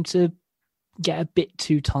always seem to get a bit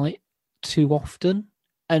too tight too often.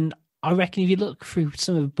 And I reckon if you look through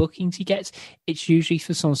some of the bookings he gets, it's usually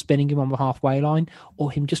for someone spinning him on the halfway line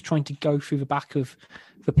or him just trying to go through the back of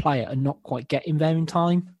the player and not quite get him there in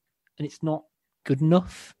time. And it's not good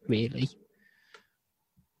enough, really.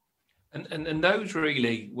 And those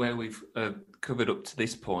really where we've covered up to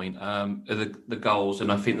this point are the goals.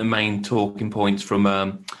 And I think the main talking points from,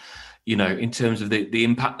 in terms of the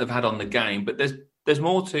impact they've had on the game. But there's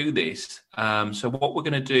more to this. So what we're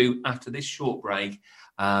going to do after this short break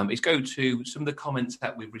is go to some of the comments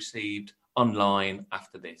that we've received online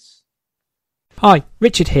after this. Hi,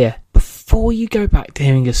 Richard here. Before you go back to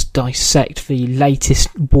hearing us dissect the latest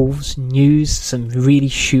Wolves news, some really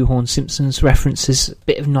shoehorn Simpsons references, a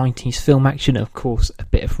bit of 90s film action, and of course a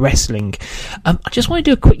bit of wrestling, I just want to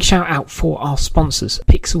do a quick shout out for our sponsors,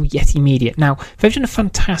 Pixel Yeti Media. Now, they've done a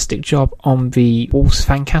fantastic job on the Wolves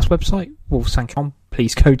Fancast website, wolvesfancast.com.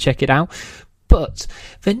 Please go check it out. But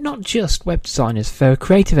they're not just web designers. They're a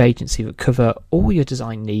creative agency that cover all your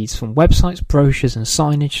design needs, from websites, brochures and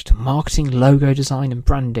signage to marketing, logo design and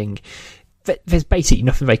branding. There's basically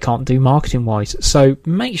nothing they can't do marketing-wise. So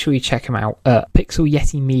make sure you check them out at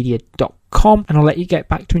pixelyetimedia.com, and I'll let you get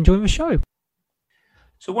back to enjoying the show.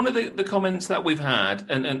 So one of the comments that we've had,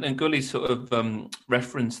 and Gully sort of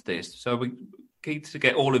referenced this, so we keen to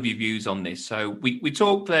get all of your views on this. So we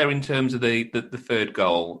talked there in terms of the third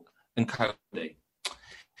goal and Coady.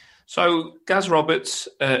 So Gaz Roberts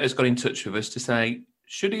has got in touch with us to say,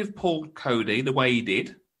 should he have pulled Coady the way he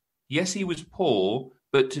did? Yes, he was poor,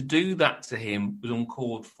 but to do that to him was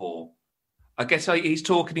uncalled for. I guess he's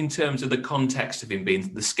talking in terms of the context of him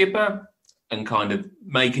being the skipper and kind of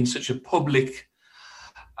making such a public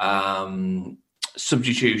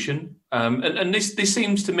substitution. And this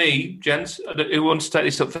seems to me, gents, who wants to take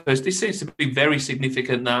this up first, this seems to be very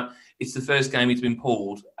significant that it's the first game he's been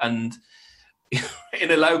pulled. And in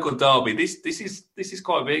a local derby, this is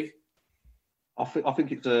quite big. I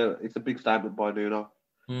think it's a big statement by Nuno.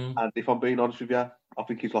 And if I'm being honest with you, I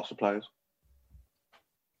think he's lost the players.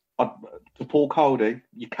 To pull Coady,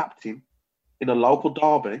 your captain, in a local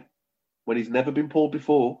derby, when he's never been pulled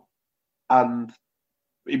before, and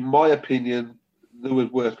in my opinion, there was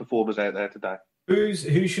worse performers out there today. Who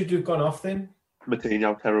should have gone off then?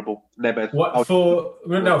 Moutinho, terrible. Neves.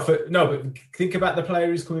 But think about the player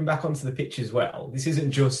who's coming back onto the pitch as well. This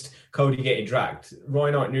isn't just Coady getting dragged.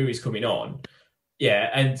 Ryan Aït-Nouri's coming on. Yeah,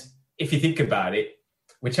 and if you think about it,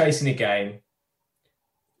 we're chasing a game.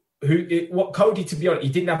 Coady, to be honest, he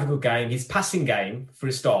didn't have a good game. His passing game, for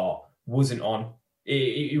a start, wasn't on.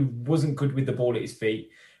 He wasn't good with the ball at his feet.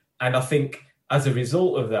 And I think as a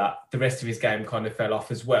result of that, the rest of his game kind of fell off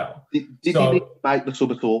as well. Did he make the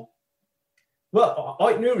sub at all? Well,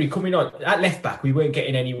 Aït-Nouri coming on at left back, we weren't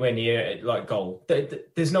getting anywhere near like goal.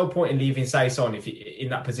 There's no point in leaving Saïss on in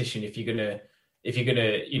that position if you're gonna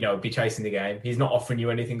be chasing the game. He's not offering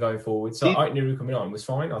you anything going forward. So Aït-Nouri coming on was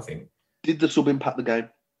fine, I think. Did the sub impact the game?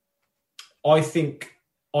 I think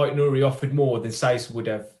Aït-Nouri offered more than Saïss would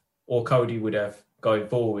have or Coady would have going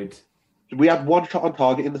forward. We had one shot on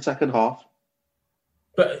target in the second half.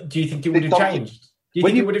 But do you think it would have changed?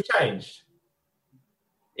 It would have changed?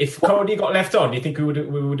 If Coady got left on, do you think we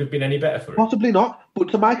would have been any better for it? Possibly not. But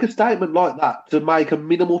to make a statement like that, to make a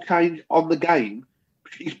minimal change on the game,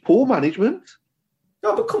 is poor management.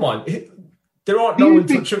 No, but come on. There aren't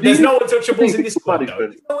untouchables. There's no untouchables in this squad, though.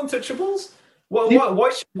 There's no untouchables.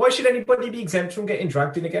 Why should anybody be exempt from getting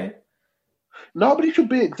dragged in a game? Nobody should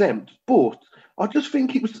be exempt, but I just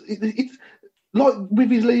think it's like with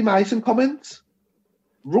his Lee Mason comments.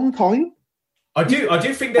 Wrong time. I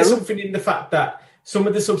do think there's something in the fact that some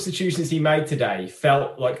of the substitutions he made today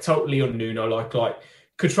felt like totally on Nuno. Like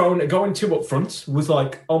Cutrone going 2 up front was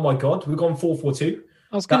like, oh my god, we've gone 4-4-2.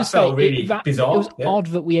 I was going to say, felt really bizarre. It was odd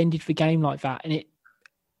that we ended the game like that, and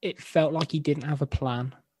it felt like he didn't have a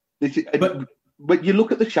plan. But you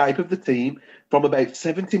look at the shape of the team from about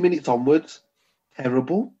 70 minutes onwards,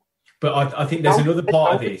 terrible. But I think there's another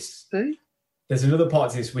part of this. There's another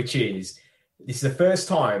part of this, which is this is the first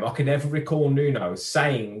time I can ever recall Nuno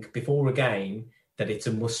saying before a game that it's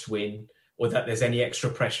a must-win or that there's any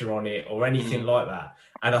extra pressure on it or anything like that.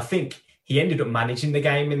 And I think he ended up managing the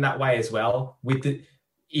game in that way as well.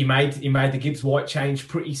 He made the Gibbs-White change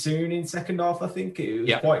pretty soon in second half, I think. It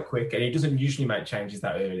was quite quick, and he doesn't usually make changes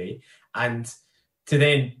that early. And to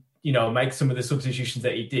then, make some of the substitutions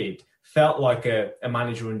that he did felt like a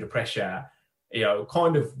manager under pressure,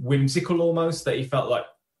 kind of whimsical almost, that he felt like,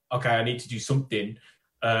 okay, I need to do something.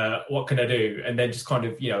 What can I do? And then just kind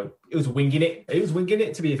of, it was winging it. It was winging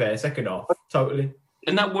it, to be fair, second half, totally.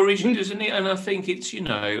 And that worries you, doesn't it? And I think it's,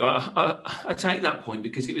 I take that point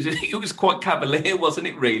because it was quite cavalier, wasn't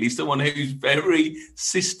it, really? Someone who's very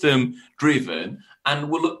system-driven and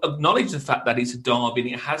will acknowledge the fact that it's a derby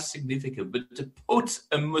and it has significance, but to put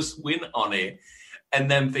a must-win on it and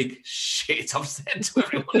then think, shit, I've said to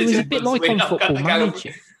everyone... It was a bit like on Football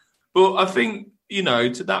Manager. But I think...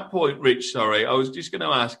 to that point, Rich, sorry, I was just going to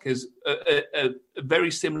ask, because a very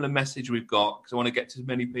similar message we've got, because I want to get to as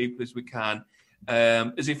many people as we can,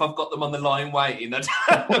 as if I've got them on the line waiting. You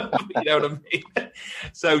know what I mean?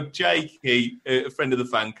 So Jakey, a friend of the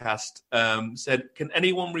Fancast, said, can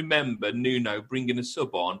anyone remember Nuno bringing a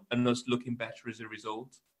sub on and us looking better as a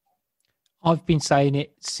result? I've been saying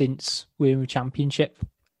it since we're in the Championship.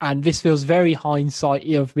 And this feels very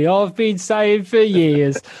hindsighty of me. I've been saying for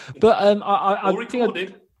years, but I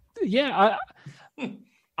recorded. I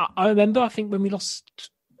remember. I think when we lost,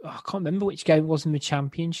 I can't remember which game it was in the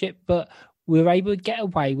Championship, but we were able to get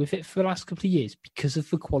away with it for the last couple of years because of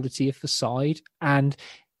the quality of the side. And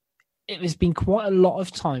there's been quite a lot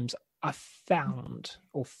of times I found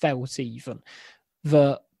or felt even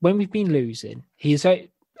that when we've been losing, he is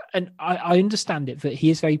very, and I understand it, that he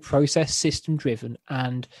is very process system driven,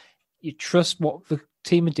 and you trust what the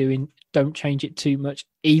team are doing. Don't change it too much,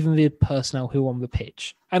 even the personnel who are on the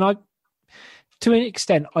pitch. And I, to an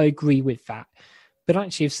extent, I agree with that. But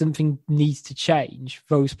actually, if something needs to change,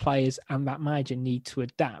 those players and that manager need to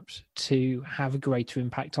adapt to have a greater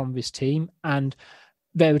impact on this team. And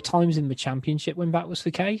there were times in the Championship when that was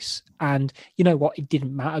the case. And you know what? It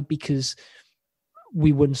didn't matter because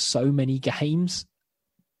we won so many games.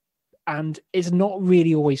 And it's not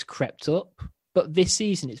really always crept up. But this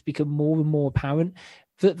season, it's become more and more apparent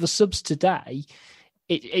that the subs today,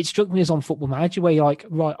 it struck me as on Football Manager where you're like,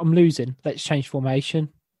 right, I'm losing. Let's change formation.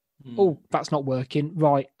 Oh, that's not working.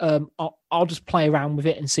 Right. I'll just play around with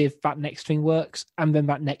it and see if that next thing works. And then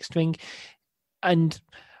that next thing. And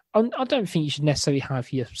I don't think you should necessarily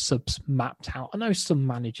have your subs mapped out. I know some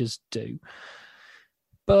managers do.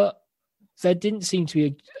 But there didn't seem to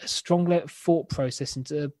be a strong thought process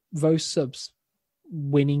into those subs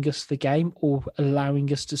winning us the game or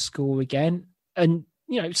allowing us to score again. And,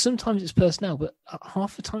 you know, sometimes it's personnel, but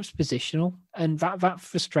half the time it's positional. And that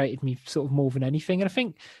frustrated me sort of more than anything. And I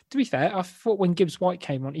think, to be fair, I thought when Gibbs White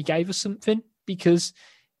came on, he gave us something because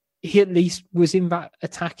he at least was in that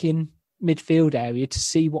attacking midfield area to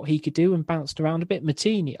see what he could do and bounced around a bit.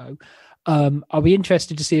 Moutinho, I'll be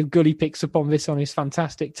interested to see if Gully picks up on this on his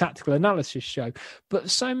fantastic tactical analysis show. But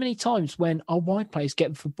so many times when our wide players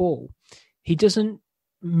get the ball, he doesn't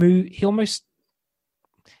move. He almost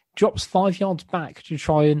drops 5 yards back to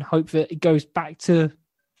try and hope that it goes back to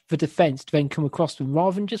the defence to then come across them,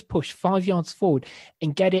 rather than just push 5 yards forward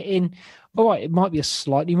and get it in. All right, it might be a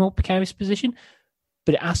slightly more precarious position,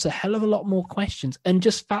 but it asks a hell of a lot more questions. And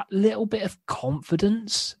just that little bit of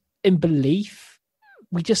confidence and belief,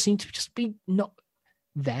 we just seem to just be not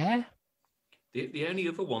there. The only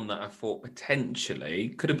other one that I thought potentially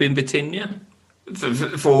could have been Vitinha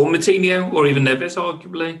for Moutinho or even Neves,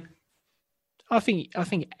 arguably. I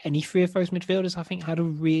think any three of those midfielders, I think, had a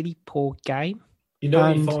really poor game. You know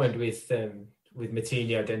what you find with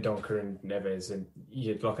Moutinho, Dendoncker and Neves, and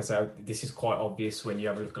like I said, this is quite obvious when you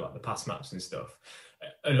have a look at like the pass maps and stuff.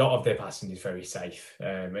 A lot of their passing is very safe.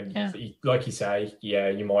 Like you say,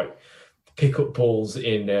 you might pick up balls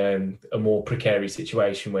in a more precarious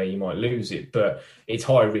situation where you might lose it, but it's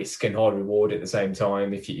high risk and high reward at the same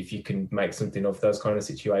time if you can make something of those kind of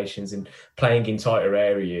situations and playing in tighter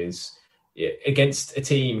areas against a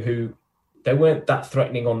team who they weren't that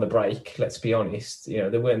threatening on the break. Let's be honest,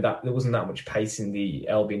 there wasn't that much pace in the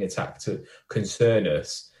Albion attack to concern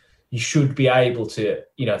us. You should be able to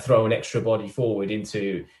throw an extra body forward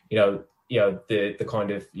into the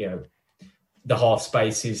kind of the half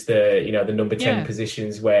spaces, the number 10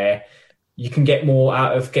 positions where you can get more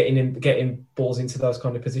out of getting balls into those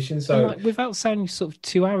kind of positions. So without sounding sort of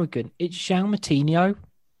too arrogant, it's João Moutinho.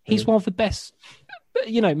 He's one of the best,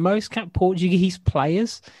 most cap Portuguese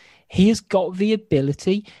players. He has got the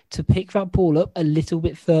ability to pick that ball up a little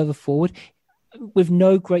bit further forward. With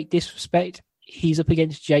no great disrespect, he's up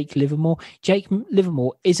against Jake Livermore. Jake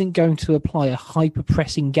Livermore isn't going to apply a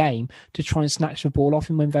hyper-pressing game to try and snatch the ball off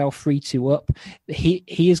him when they're 3-2 up.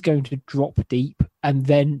 He is going to drop deep and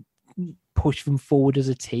then push them forward as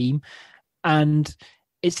a team. And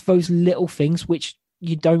it's those little things which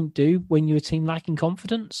you don't do when you're a team lacking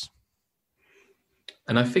confidence.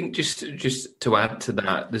 And I think just to add to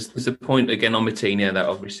that, there's a point again on Moutinho that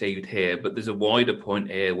I've received here, but there's a wider point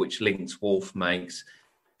here which Links Wolf makes.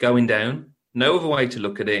 Going down, no other way to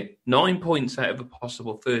look at it. 9 points out of a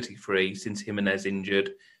possible 33 since Jimenez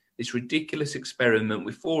injured. This ridiculous experiment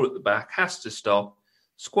with 4 at the back has to stop.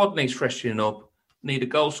 Squad needs freshening up. Need a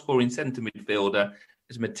goal-scoring centre midfielder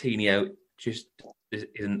as Moutinho just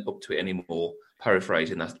isn't up to it anymore.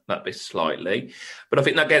 Paraphrasing that bit slightly. But I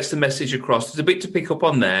think that gets the message across. There's a bit to pick up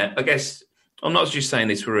on there. I guess I'm not just saying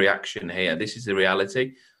this for reaction here. This is the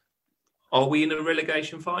reality. Are we in a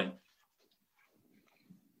relegation fight?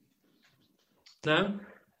 No?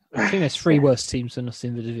 I think there's 3 worse teams than us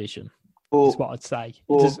in the division. That's what I'd say.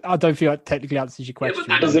 I don't feel that technically answers your question.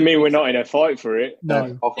 That doesn't mean we're not in a fight for it.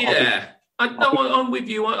 No. Yeah. I'm with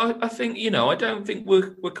you. I think, I don't think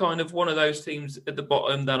we're kind of one of those teams at the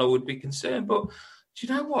bottom that I would be concerned. But do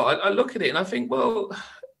you know what? I look at it and I think, well,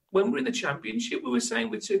 when we're in the Championship, we were saying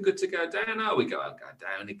we're too good to go down. Now we go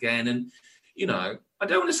down again. And, I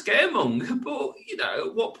don't want to scaremong, but,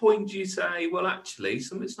 at what point do you say, well, actually,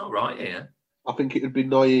 something's not right here? I think it would be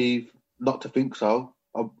naive not to think so.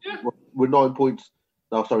 We're 10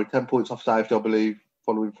 points off Southampton, I believe,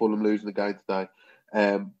 following Fulham losing the game today.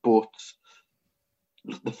 But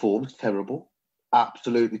the form's terrible,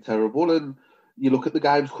 absolutely terrible. And you look at the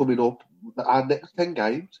games coming up, our next 10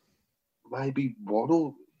 games, maybe 1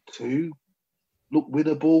 or 2 look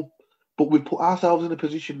winnable. But we've put ourselves in a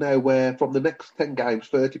position now where from the next 10 games,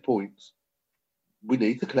 30 points, we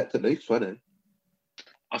need to collect at least 20.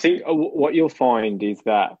 I think what you'll find is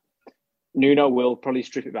that Nuno will probably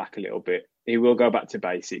strip it back a little bit. He will go back to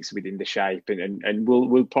basics within the shape, and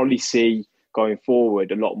we'll probably see going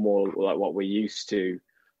forward a lot more like what we're used to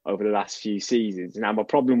over the last few seasons. Now, my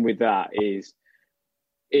problem with that is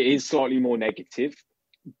it is slightly more negative,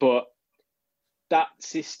 but that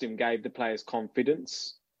system gave the players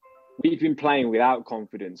confidence. We've been playing without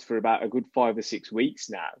confidence for about a good 5 or 6 weeks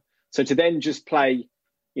now. So to then just play,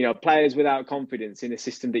 players without confidence in a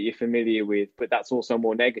system that you're familiar with, but that's also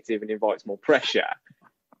more negative and invites more pressure,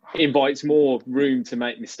 invites more room to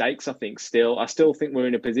make mistakes, I think, still. I still think we're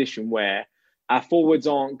in a position where our forwards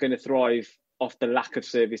aren't going to thrive off the lack of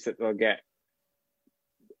service that they'll get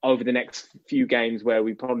over the next few games, where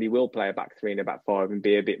we probably will play a back 3 and a back 5 and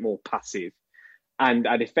be a bit more passive. And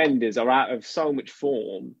our defenders are out of so much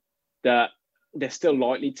form that they're still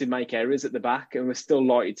likely to make errors at the back, and we're still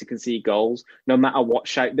likely to concede goals, no matter what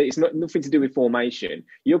shape. It's nothing to do with formation.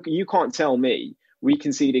 You can't tell me we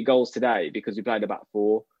conceded goals today because we played a back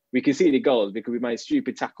 4. We conceded goals because we made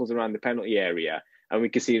stupid tackles around the penalty area, and we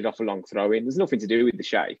conceded off a long throw-in. There's nothing to do with the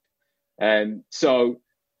shape. So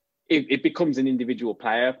it becomes an individual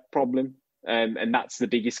player problem, and that's the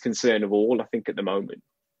biggest concern of all, I think, at the moment.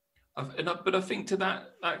 But I think to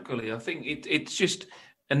that Gully, I think it's just...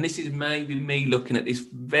 And this is maybe me looking at this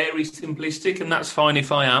very simplistic, and that's fine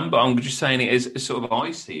if I am, but I'm just saying it as sort of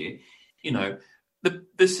I see it.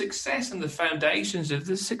 The success and the foundations of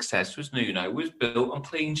the success was built on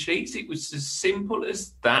clean sheets. It was as simple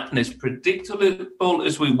as that, and as predictable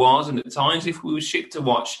as we was. And at times, if we were shit to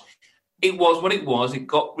watch, it was what it was. It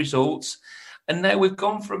got results. And now we've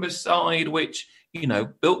gone from a side which,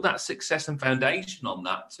 built that success and foundation on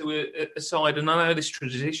that to a side. And I know this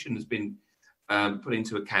tradition has been put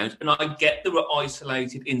into account. And I get there were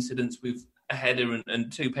isolated incidents with a header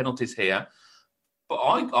and 2 penalties here. But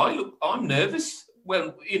I'm nervous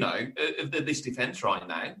of this defence right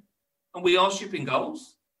now. And we are shipping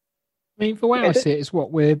goals. I mean, the way I see it is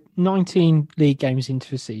we're 19 league games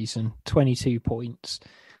into the season, 22 points.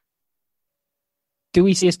 Do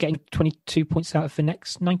we see us getting 22 points out of the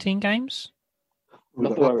next 19 games?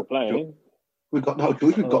 Not the way we're playing. We've got no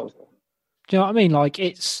choice. Do you know what I mean? Like,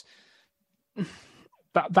 it's...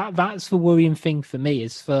 That's the worrying thing for me,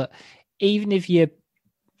 is that even if you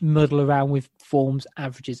muddle around with forms,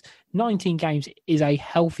 averages, 19 games is a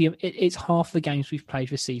healthy... It's half the games we've played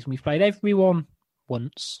this season. We've played everyone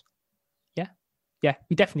once. Yeah,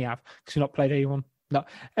 we definitely have, because we've not played anyone. No,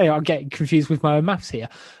 anyway, I'm getting confused with my own maths here.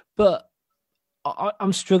 But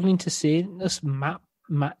I'm struggling to see us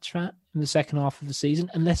match that in the second half of the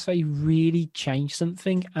season unless they really change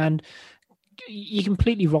something. And you're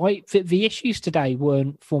completely right. The issues today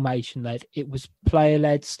weren't formation-led. It was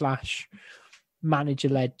player-led /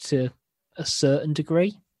 manager-led to a certain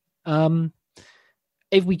degree.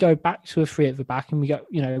 If we go back to a 3 at the back and we go,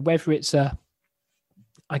 whether it's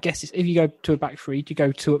if you go to a back 3, do you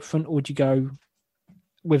go 2 up front or do you go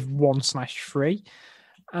with 1/3?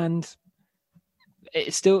 And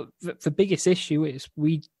it's still, the biggest issue is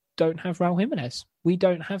we don't have Raul Jimenez. We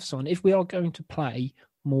don't have someone. If we are going to play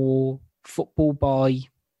more football by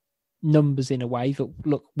numbers in a way that,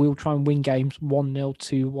 look, we'll try and win games 1-0,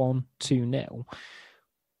 2-1, 2-0.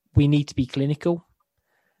 We need to be clinical.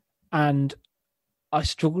 And I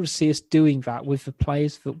struggle to see us doing that with the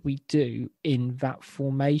players that we do in that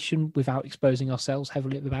formation without exposing ourselves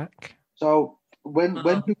heavily at the back. So when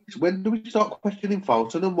do we start questioning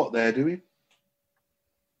Fulton and what they're doing?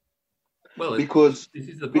 Well, because this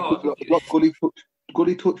is the part. Like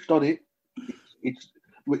Gully touched on it. It's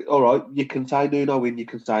all right. You can say Nuno in, you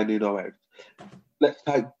can say Nuno out. Let's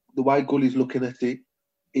take the way Gully's looking at it.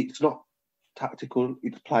 It's not tactical.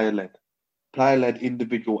 It's player-led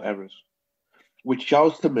individual errors, which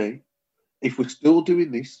shows to me, if we're still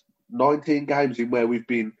doing this 19 games in where we've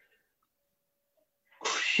been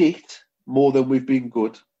shit more than we've been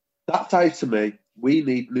good, that says to me we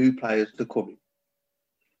need new players to come in.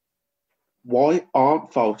 Why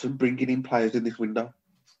aren't Fulton bringing in players in this window?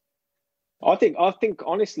 I think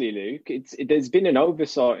honestly, Luke, there's been an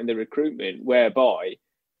oversight in the recruitment whereby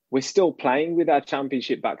we're still playing with our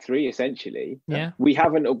championship back 3, essentially. Yeah. We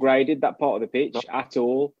haven't upgraded that part of the pitch at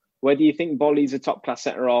all. Whether you think Bolly's a top-class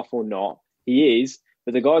centre-half or not, he is.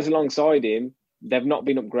 But the guys alongside him, they've not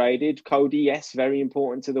been upgraded. Cody, yes, very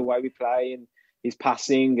important to the way we play and his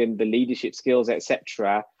passing and the leadership skills,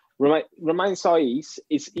 etc. Romain Saiss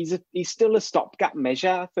he's still a stopgap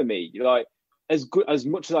measure for me. Like as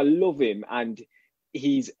much as I love him and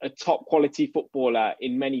he's a top quality footballer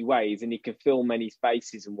in many ways and he can fill many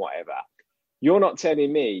spaces and whatever. You're not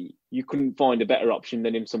telling me you couldn't find a better option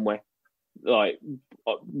than him somewhere, like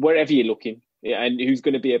wherever you're looking, and who's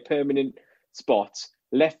going to be a permanent spot,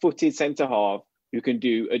 left-footed centre half who can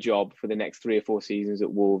do a job for the next 3 or 4 seasons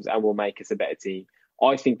at Wolves and will make us a better team.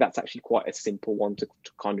 I think that's actually quite a simple one to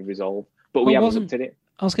kind of resolve, but we haven't looked at it.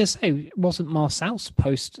 I was going to say, wasn't Marcel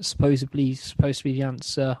supposedly to be the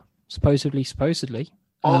answer? Supposedly.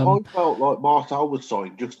 I felt like Marcel was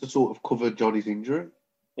signed just to sort of cover Johnny's injury.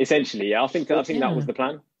 Essentially, yeah. I think that was the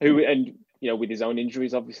plan. With his own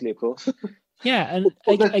injuries, obviously, of course. Yeah, and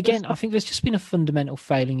again, I think there's just been a fundamental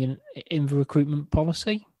failing in the recruitment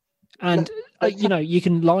policy. And, you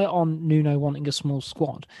can lie on Nuno wanting a small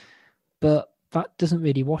squad, but that doesn't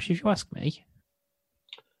really wash, if you ask me.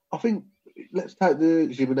 I think let's take the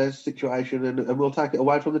Jimenez situation and we'll take it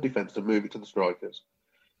away from the defence and move it to the strikers.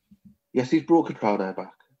 Yes, he's brought Cutrone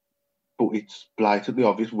back, but it's blatantly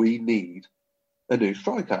obvious we need a new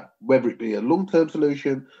striker, whether it be a long-term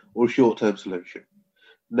solution or a short-term solution.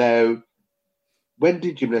 Now, when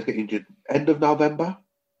did Jimenez get injured? End of November?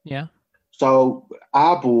 Yeah. So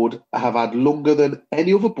our board have had longer than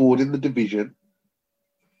any other board in the division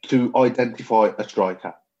to identify a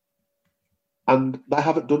striker. And they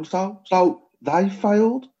haven't done so. So they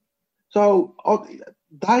failed. So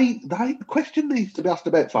the question needs to be asked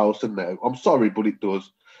about Foulston now. I'm sorry, but it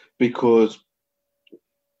does. Because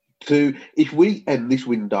if we end this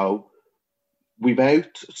window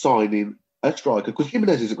without signing a striker, because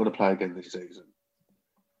Jimenez isn't going to play again this season,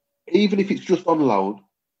 even if it's just on loan,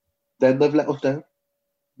 then they've let us down.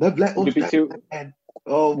 They've let us down.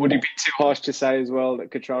 Would it be too harsh to say as well that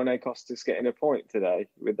Cutrone cost us getting a point today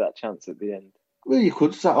with that chance at the end? Well, you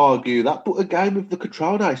could argue that, but again, with the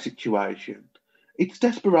Cutrone situation, it's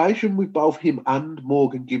desperation with both him and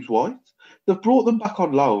Morgan Gibbs-White. They've brought them back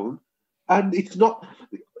on loan, and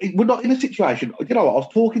we're not in a situation. You know what? I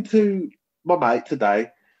was talking to my mate today,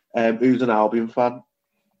 who's an Albion fan,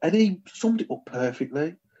 and he summed it up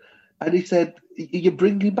perfectly. And he said, you're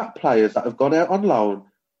bringing back players that have gone out on loan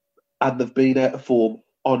and they've been out of form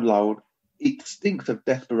on loan. It stinks of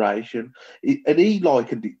desperation. And he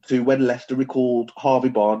likened it to when Leicester recalled Harvey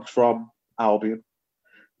Barnes from Albion.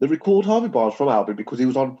 They recalled Harvey Barnes from Albion because he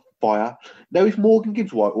was on fire. Now, if Morgan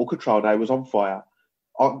Gibbs-White or Cutrone was on fire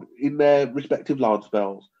in their respective loan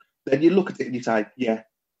spells, then you look at it and you say, yeah,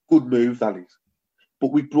 good move, that is.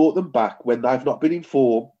 But we brought them back when they've not been in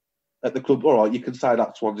form at the club. All right, you can say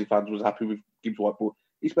that Swansea fans was happy with Gibbs-White, but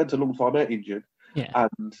he spent a long time out injured. Yeah.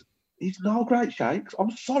 And he's no great shakes. I'm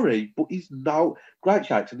sorry, but he's no great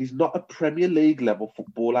shakes, and he's not a Premier League level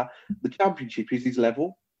footballer. The Championship is his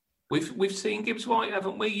level. We've seen Gibbs-White,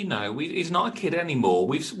 haven't we? He's not a kid anymore.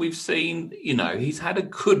 We've seen, he's had a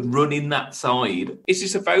good run in that side. Is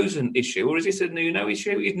this a Fosun issue or is this a Nuno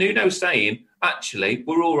issue? Is Nuno saying, actually,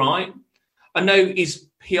 we're all right? I know his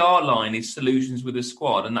PR line is solutions with the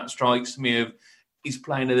squad, and that strikes me of he's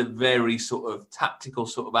playing a very sort of tactical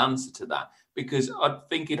sort of answer to that, because I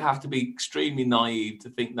think he'd have to be extremely naive to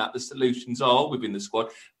think that the solutions are within the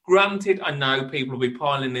squad. Granted, I know people will be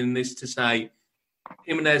piling in this to say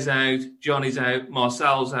Jimenez out, Johnny's out,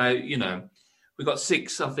 Marcel's out, we've got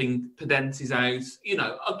 6, I think, Podence's out.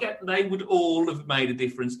 I get they would all have made a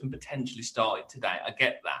difference and potentially started today. I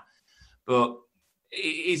get that. But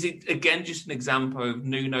is it, again, just an example of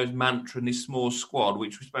Nuno's mantra in this small squad,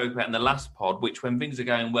 which we spoke about in the last pod, which when things are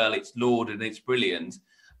going well, it's lauded and it's brilliant.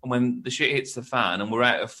 And when the shit hits the fan and we're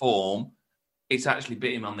out of form, it's actually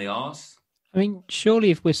bit him on the arse. I mean,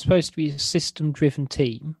 surely if we're supposed to be a system-driven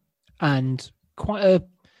team and quite a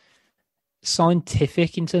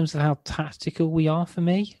scientific in terms of how tactical we are, for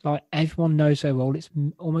me, like everyone knows their role. It's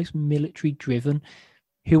almost military-driven.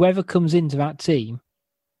 Whoever comes into that team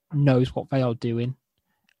knows what they are doing.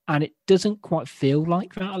 And it doesn't quite feel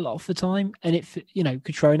like that a lot of the time. And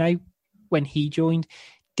Cutrone, when he joined,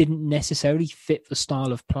 didn't necessarily fit the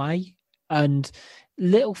style of play. And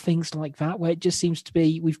little things like that, where it just seems to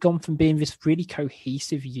be, we've gone from being this really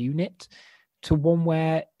cohesive unit to one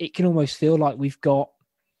where it can almost feel like we've got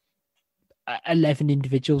 11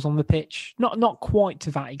 individuals on the pitch. Not quite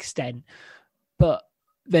to that extent, but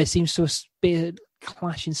there seems to be a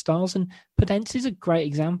clash in styles. And Podence is a great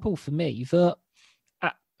example for me that,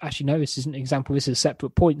 actually, no, this isn't an example. This is a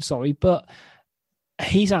separate point, sorry. But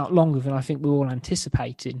he's out longer than I think we were all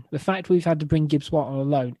anticipating. The fact we've had to bring Gibbs-White on a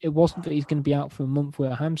loan, it wasn't that he's going to be out for a month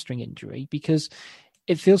with a hamstring injury, because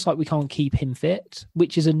it feels like we can't keep him fit,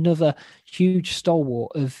 which is another huge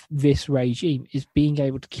stalwart of this regime, is being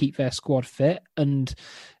able to keep their squad fit. And,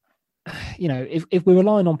 you know, if we're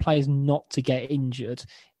relying on players not to get injured,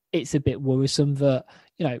 it's a bit worrisome that,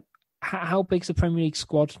 you know, how big's the Premier League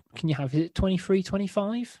squad can you have? Is it 23,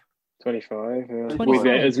 25? 25, yeah. 25. With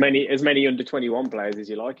as many under 21 players as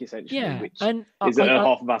you like, essentially, Yeah, which and is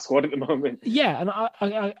half of our squad at the moment. Yeah, and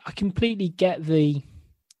I completely get the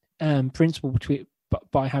principle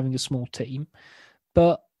by having a small team,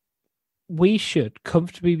 but we should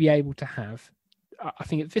comfortably be able to have, I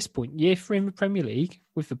think at this point, year 3 in the Premier League,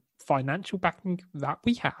 with the financial backing that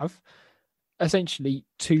we have, essentially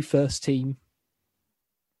 2 first-team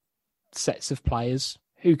sets of players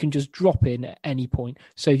who can just drop in at any point.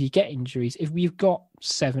 So if you get injuries, if we've got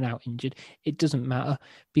 7 out injured, it doesn't matter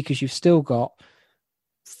because you've still got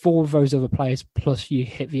 4 of those other players, plus you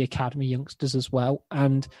hit the academy youngsters as well.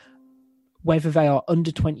 And whether they are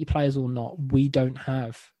under 20 players or not, we don't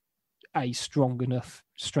have a strong enough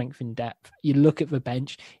strength in depth. You look at the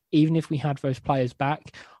bench, even if we had those players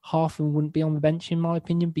back, half of them wouldn't be on the bench, in my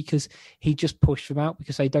opinion, because he just pushed them out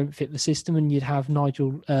because they don't fit the system, and you'd have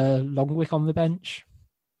Nigel Longwick on the bench.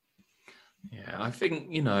 Yeah, I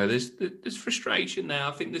think, you know, there's frustration there.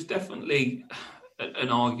 I think there's definitely an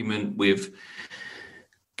argument with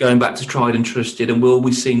going back to tried and trusted, and will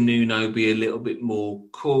we see Nuno be a little bit more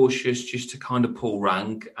cautious just to kind of pull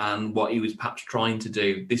rank and what he was perhaps trying to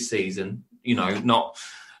do this season, you know,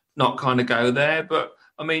 not kind of go there. But,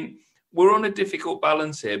 I mean, we're on a difficult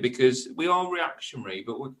balance here because we are reactionary,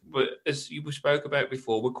 but as you spoke about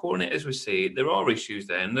before, we're calling it as we see it. There are issues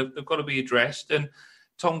there, and they've got to be addressed. And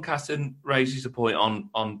Tom Casson raises a point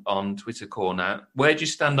on Twitter Corner. Where do you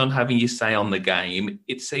stand on having your say on the game?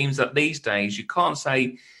 It seems that these days you can't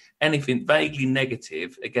say anything vaguely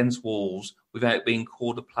negative against Wolves without being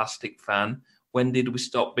called a plastic fan. When did we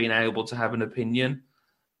stop being able to have an opinion?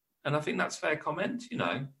 And I think that's fair comment. You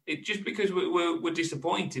know, it just because we're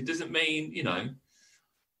disappointed doesn't mean, you know,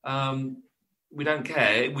 we don't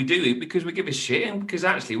care. We do it because we give a shit and because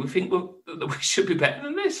actually we think that we should be better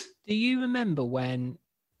than this. Do you remember when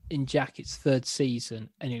in Jackett's 3rd season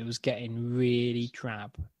and it was getting really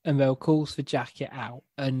drab and there were calls for Jackett out?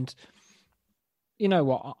 And you know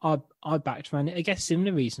what? I backed around it. I guess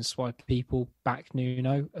similar reasons why people back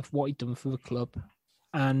Nuno of what he'd done for the club.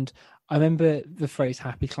 And I remember the phrase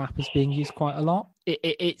happy clappers being used quite a lot.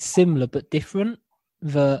 It's similar but different.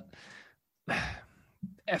 I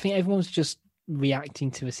think everyone's just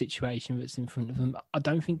reacting to a situation that's in front of them. I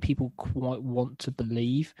don't think people quite want to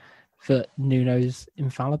believe that Nuno's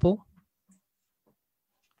infallible.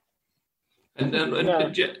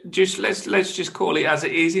 And just let's just call it as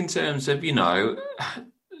it is in terms of, you know,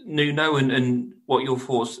 Nuno and what your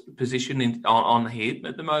force position on him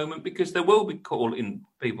at the moment, because there will be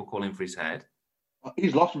people calling for his head.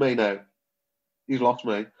 He's lost me now. He's lost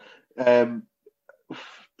me.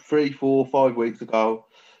 3, 4, 5 weeks ago,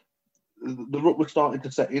 the rut was starting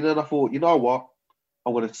to set in, and I thought, you know what?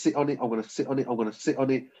 I'm going to sit on it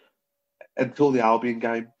until the Albion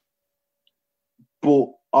game. But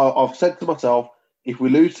I've said to myself, if we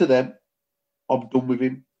lose to them, I'm done with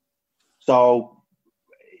him. So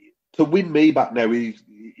to win me back now, he's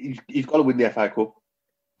got to win the FA Cup.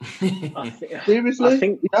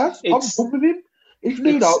 Seriously, he has. I'm done with him.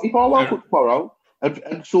 If I woke up tomorrow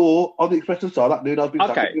and saw on the Express side that Nuno's been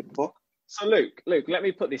sacked, fuck. So Luke, let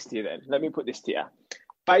me put this to you then.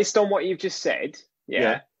 Based on what you've just said,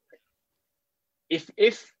 yeah. If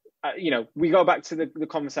you know, we go back to the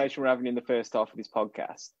conversation we're having in the first half of this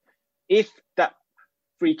podcast. If that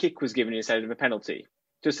free kick was given instead of a penalty,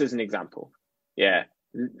 just as an example,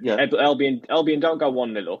 Albion don't go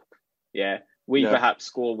 1-0 up. Yeah, we perhaps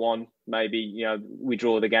score 1, maybe, you know, we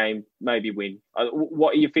draw the game, maybe win.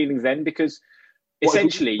 What are your feelings then? Because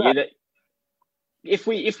essentially, if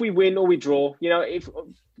we win or we draw, you know,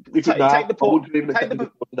 take the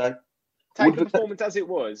performance as it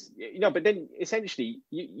was, you know. But then essentially,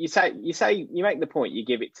 you make the point, you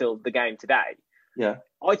give it till the game today. Yeah,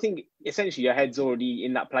 I think essentially your head's already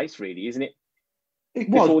in that place, really, isn't it?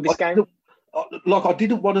 Before this game. I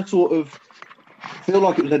didn't want to sort of feel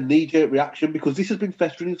like it was a knee-jerk reaction because this has been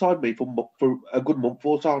festering inside me for a good month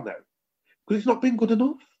or so now. Because it's not been good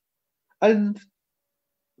enough. And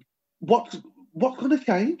what's going to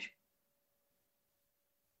change?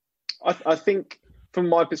 I think, from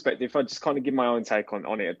my perspective, if I just kind of give my own take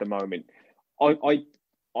on it at the moment,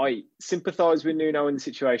 I sympathise with Nuno in the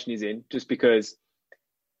situation he's in, just because.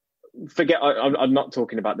 I'm not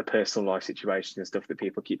talking about the personal life situation and stuff that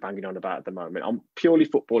people keep banging on about at the moment. I'm purely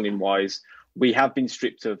footballing wise. we have been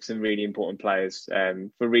stripped of some really important players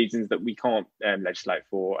for reasons that we can't legislate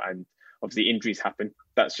for, and obviously injuries happen.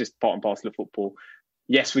 That's just part and parcel of football.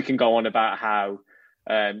 Yes, we can go on about how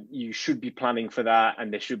you should be planning for that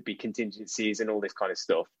and there should be contingencies and all this kind of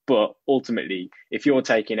stuff. But ultimately, if you're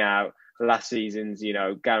taking out last season's,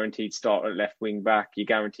 guaranteed starter at left wing back, your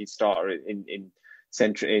guaranteed starter in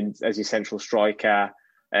as your central striker,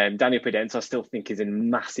 Daniel Podence, I still think is a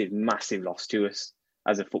massive, massive loss to us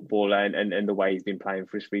as a footballer and the way he's been playing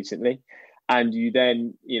for us recently. And you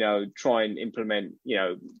then, try and implement,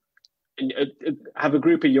 have a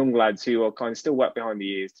group of young lads who are kind of still wet behind the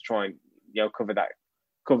ears to try and,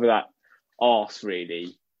 cover that arse,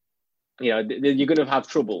 really. You're going to have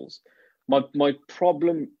troubles. My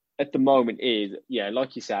problem at the moment is,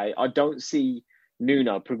 like you say, I don't see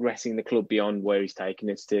Nuno progressing the club beyond where he's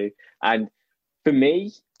taking us to. And for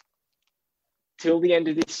me, till the end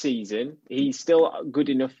of this season, he's still good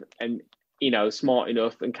enough and, smart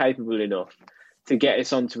enough and capable enough to get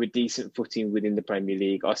us onto a decent footing within the Premier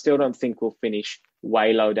League. I still don't think we'll finish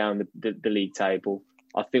way low down the league table.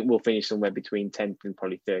 I think we'll finish somewhere between 10th and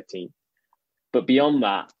probably 13th. But beyond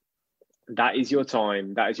that, that is your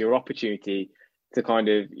time. That is your opportunity to kind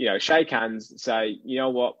of, shake hands, say, you know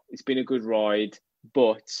what, it's been a good ride,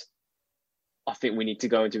 but I think we need to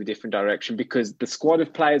go into a different direction because the squad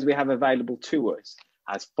of players we have available to us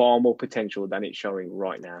has far more potential than it's showing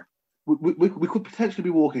right now. We could potentially be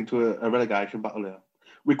walking into a relegation battle here.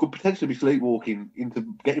 We could potentially be sleepwalking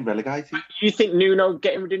into getting relegated. You think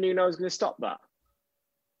getting rid of Nuno is going to stop that?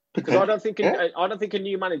 Because I don't think a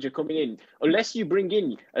new manager coming in, unless you bring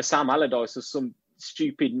in a Sam Allardyce or some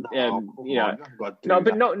stupid,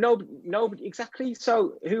 exactly.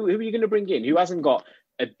 So who are you going to bring in? Who hasn't got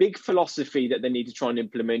a big philosophy that they need to try and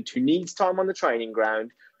implement? Who needs time on the training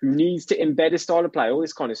ground? Who needs to embed a style of play? All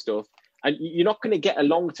this kind of stuff. And you're not going to get a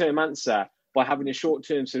long-term answer by having a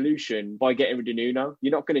short-term solution by getting rid of Nuno.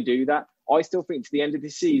 You're not going to do that. I still think to the end of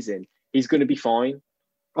this season, he's going to be fine.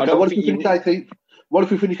 Okay, what if we finish 18th? What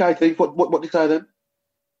if we finish 18th? What do you say then?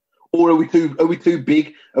 Or are we too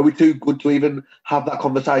big? Are we too good to even have that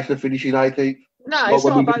conversation of finishing 18th? No, it's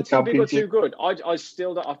not about too big or too good. I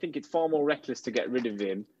think it's far more reckless to get rid of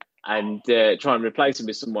him and try and replace him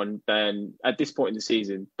with someone than at this point in the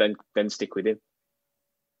season than stick with him.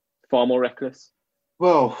 Far more reckless.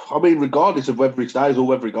 Well, I mean, regardless of whether he stays or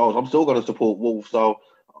whether he goes, I'm still going to support Wolves. So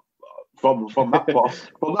from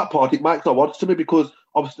that part, it makes no odds to me because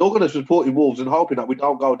I'm still going to support Wolves and hoping that we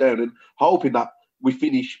don't go down and hoping that we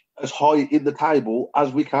finish as high in the table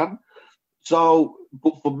as we can. So,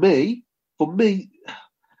 but for me,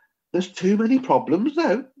 there's too many problems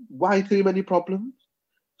now. Way too many problems.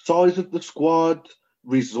 Size of the squad,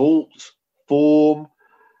 results, form,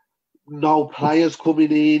 no players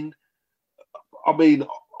coming in. I mean,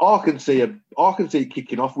 I can see it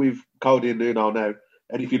kicking off with Cody and Nuno now.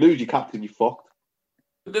 And if you lose your captain, you're fucked.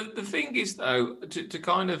 The thing is, though, to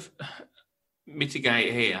kind of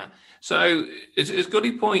mitigate here. So, as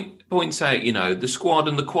Goody points out, the squad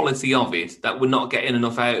and the quality of it, that we're not getting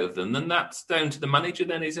enough out of them, then that's down to the manager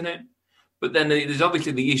then, isn't it? But then there's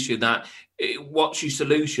obviously the issue that what's your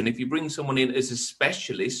solution? If you bring someone in as a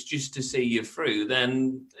specialist just to see you through,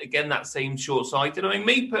 then, again, that seems short-sighted. I mean,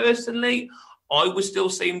 me personally, I would still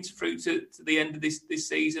see him through to the end of this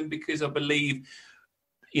season because I believe,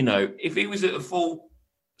 if he was at a full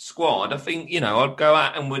squad, I think, I'd go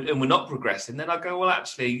out and we're not progressing. Then I'd go, well,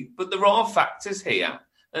 actually, but there are factors here.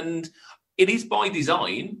 And it is by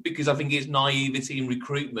design because I think it's naivety in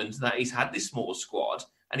recruitment that he's had this small squad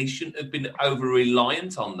and he shouldn't have been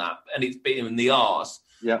over-reliant on that. And it's been in the arse.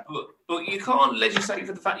 Yeah. But you can't legislate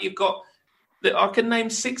for the fact you've got... I can name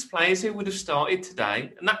 6 players who would have started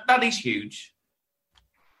today. And that is huge.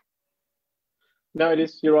 No, it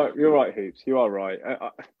is. You're right, Hoops. You are right.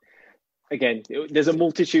 Again, there's a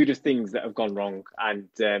multitude of things that have gone wrong, and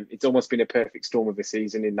it's almost been a perfect storm of a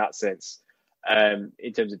season in that sense,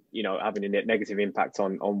 in terms of having a negative impact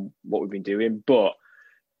on what we've been doing. But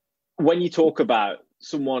when you talk about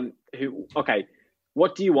someone who,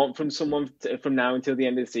 what do you want from someone from now until the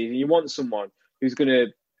end of the season? You want someone who's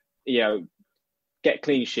going to, get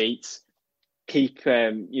clean sheets, keep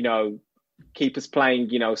us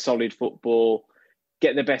playing, solid football,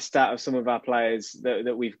 get the best out of some of our players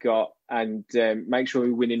that we've got, and make sure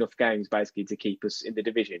we win enough games basically to keep us in the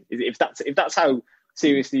division. If that's how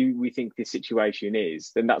seriously we think this situation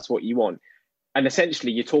is, then that's what you want. And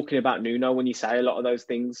essentially, you're talking about Nuno when you say a lot of those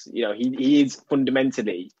things. He is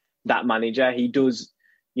fundamentally that manager. He does,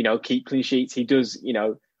 keep clean sheets. He does,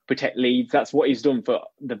 protect leads. That's what he's done for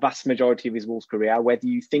the vast majority of his Wolves career. Whether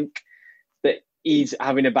you think that he's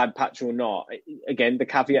having a bad patch or not, again, the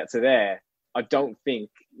caveats are there. I don't think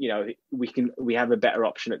we have a better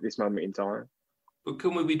option at this moment in time. But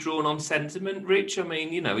can we be drawn on sentiment, Rich? I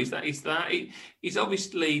mean, is that he's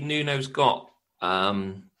obviously Nuno's got a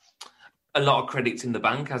lot of credits in the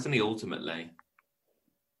bank, hasn't he? Ultimately,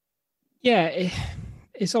 yeah,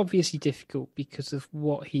 it's obviously difficult because of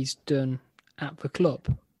what he's done at the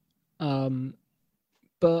club,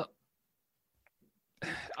 but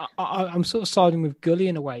I'm sort of siding with Gully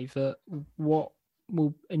in a way that what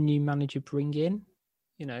will a new manager bring in?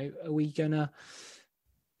 Is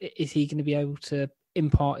he going to be able to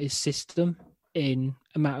impart his system in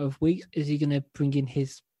a matter of weeks? Is he going to bring in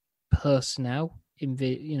his personnel in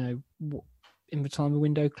the time the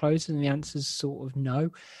window closes? And the answer is sort of no.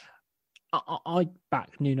 I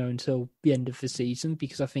back Nuno until the end of the season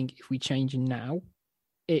because I think if we change him now,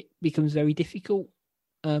 it becomes very difficult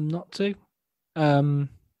not to. And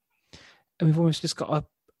we've almost just got to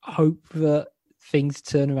hope that things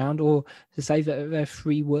turn around, or to say that there are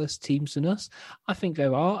 3 worse teams than us. I think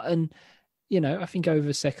there are. And, I think over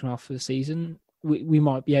the second half of the season, we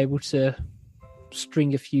might be able to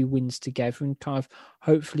string a few wins together and kind of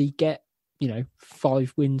hopefully get,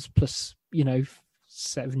 5 wins plus,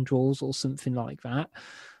 7 draws or something like that.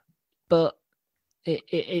 But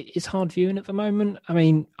it's hard viewing at the moment. I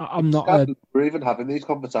mean, I'm not... We're even having these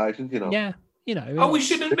conversations, Yeah, Oh, we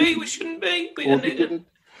shouldn't be.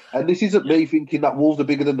 And this isn't me thinking that Wolves are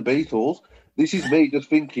bigger than the Beatles. This is me just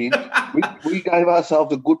thinking we gave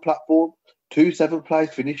ourselves a good platform, 2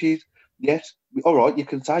 7th-place finishes. Yes, all right, you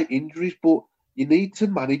can say injuries, but you need to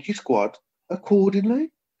manage your squad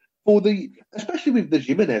accordingly. Especially with the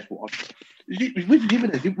Jimenez one. With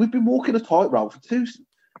Jimenez, we've been walking a tightrope for 2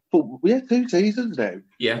 seasons now.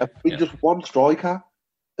 Yeah. With just one striker.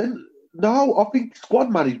 And now I think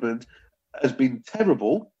squad management has been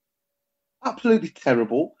terrible. Absolutely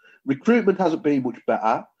terrible. Recruitment hasn't been much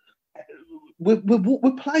better. We're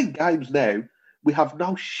playing games now. We have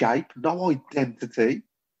no shape, no identity.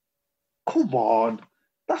 Come on.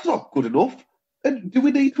 That's not good enough. And do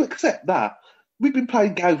we need to accept that? We've been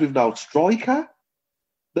playing games with no striker.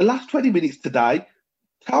 The last 20 minutes today,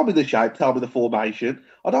 tell me the shape, tell me the formation.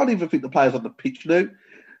 I don't even think the players on the pitch know.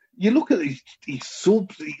 You look at his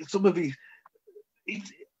subs, some of his...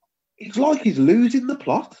 It's like he's losing the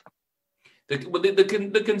plot.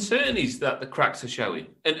 The concern is that the cracks are showing,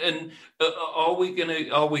 and are we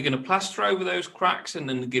going to plaster over those cracks and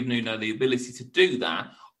then give Nuno the ability to do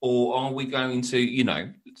that, or are we going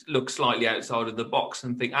to look slightly outside of the box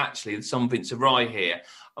and think actually something's awry here?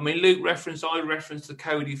 I mean, I referenced the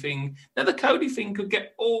Cody thing. Now the Cody thing could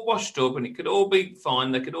get all washed up and it could all be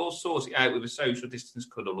fine. They could all sort it out with a social distance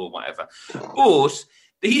cuddle or whatever. But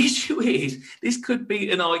the issue is this could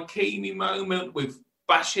be an Ikemi moment with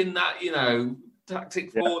bashing that,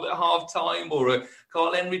 tactic forward at half time, or a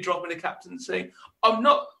Carl Henry dropping a captaincy.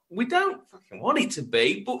 We don't fucking want it to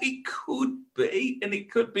be, but it could be. And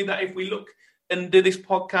it could be that if we look and do this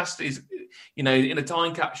podcast is, in a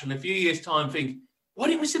time capsule in a few years' time, think, why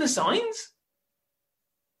didn't we see the signs?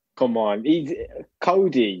 Come on.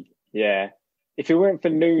 Cody, yeah. If it weren't for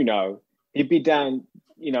Nuno, he'd be down,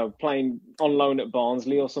 playing on loan at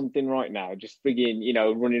Barnsley or something right now, just frigging,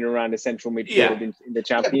 running around the central midfield in the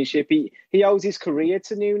Championship. He owes his career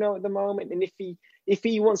to Nuno at the moment, and if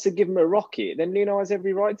he wants to give him a rocket, then Nuno has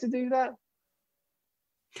every right to do that.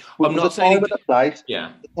 I'm not saying the time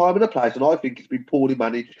and the place, and I think it's been poorly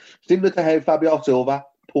managed. Similar to how Fabio Silva,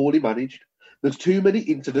 poorly managed. There's too many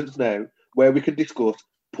incidents now where we can discuss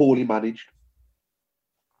poorly managed.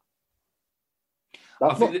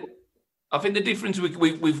 I think the difference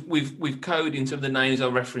with Cody in some of the names I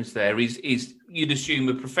referenced there is you'd assume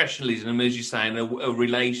a professionalism, as you're saying, a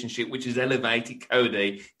relationship which has elevated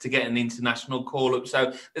Cody to get an international call-up.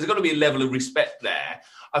 So there's got to be a level of respect there.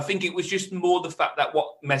 I think it was just more the fact that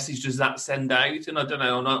what message does that send out? And I don't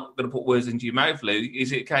know, I'm not going to put words into your mouth, Lou.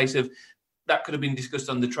 Is it a case of that could have been discussed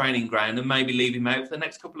on the training ground and maybe leave him out for the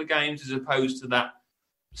next couple of games as opposed to that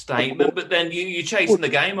statement? But then you're chasing the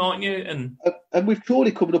game, aren't you? And with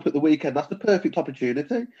Crawley coming up at the weekend, that's the perfect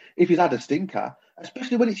opportunity. If he's had a stinker,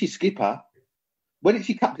 especially when it's your skipper, when it's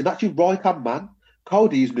your captain, that's your right-hand man.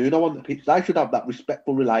 Cody is Nuno on the pitch. They should have that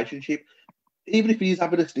respectful relationship. Even if he's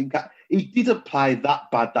having a stinker, he didn't play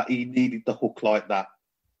that bad that he needed the hook like that.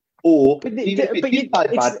 Or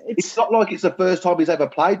it's not like it's the first time he's ever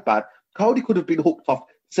played bad. Cody could have been hooked off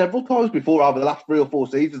several times before over the last 3 or 4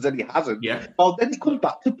 seasons, and he hasn't. Yeah. Well, then it comes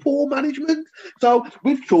back to poor management. So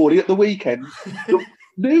with Crawley at the weekend,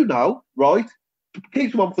 Nuno, right,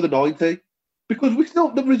 keeps him on for the 90 because we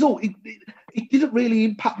still the result. It didn't really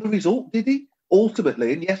impact the result, did he?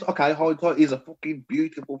 ultimately, and yes, okay, hindsight is a fucking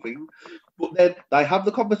beautiful thing, but then they have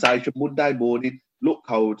the conversation Monday morning. Look,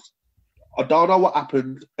 Codes, I don't know what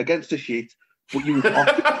happened against the shit, but you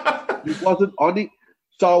wasn't on it.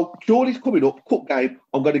 So Chorley's coming up, cut game.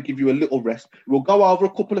 I'm going to give you a little rest. We'll go over a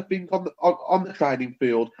couple of things on the training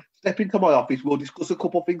field. Step into my office. We'll discuss a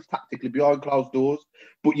couple of things tactically behind closed doors.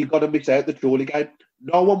 But you've got to miss out the Chorley game.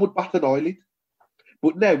 No one would bat an eyelid.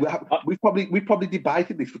 But now we've probably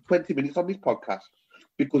debated this for 20 minutes on this podcast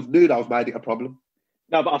because Nuno's made it a problem.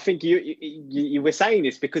 No, but I think you were saying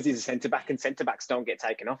this because he's a centre back, and centre backs don't get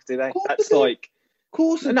taken off, do they? That's like. Of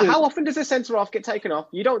course. No, how often does a centre half get taken off?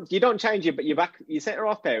 You don't change it, but your centre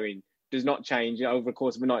half pairing does not change over the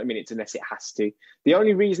course of 90 minutes unless it has to. The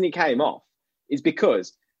only reason he came off is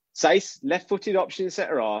because Saïss, left-footed option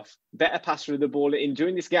centre half, better passer of the ball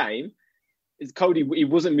during this game. Cody, he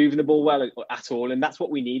wasn't moving the ball well at all, and that's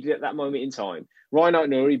what we needed at that moment in time. Ryan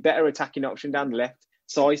Aït-Nouri, better attacking option down the left.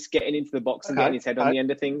 Saïss getting into the box and getting his head on the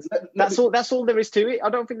end of things. That's all there is to it. I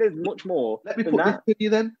don't think there's much more. Let me put this to you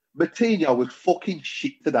then. Moutinho was fucking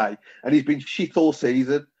shit today, and he's been shit all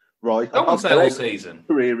season, right? I won't say all season.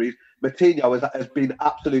 Moutinho has been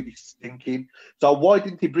absolutely stinking. So why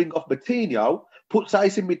didn't he bring off Moutinho, put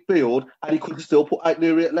Saïss in midfield, and he could still put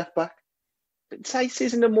Aït-Nouri at left back? But Saïss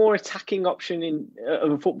isn't a more attacking option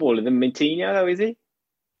of a footballer than Moutinho, though, is he?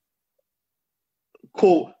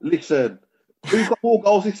 Cool. Listen, who's got more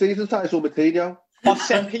goals this season, Saïss or Moutinho? Off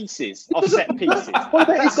set pieces. What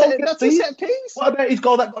about his goal against Leeds? Set piece. What about his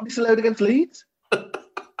goal that got disallowed against Leeds?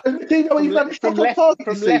 From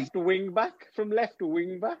left wing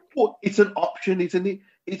back. But it's an option, isn't it?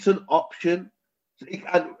 It's an option.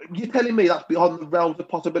 And you're telling me that's beyond the realms of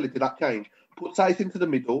possibility, that change. Put Saïss into the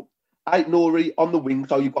middle, Aït-Nouri on the wing,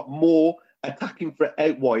 so you've got more attacking threat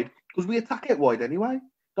out wide. Because we attack out wide anyway.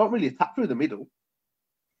 Don't really attack through the middle.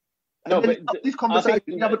 And no, but this conversation,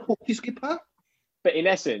 you haven't hooked your skipper. But in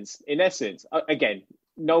essence, again,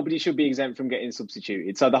 nobody should be exempt from getting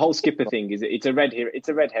substituted. So the whole skipper thing it's a red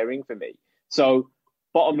herring for me. So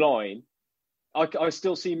bottom line, I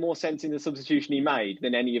still see more sense in the substitution he made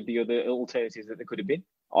than any of the other alternatives that there could have been.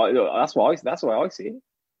 That's why I see it.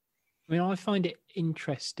 I mean, I find it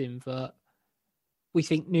interesting that we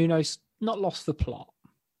think Nuno's not lost the plot,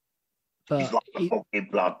 but he's lost the fucking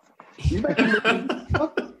blood.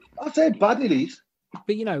 I say bad it is.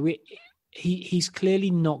 But he's clearly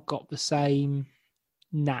not got the same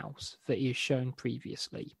nous that he has shown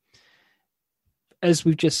previously. As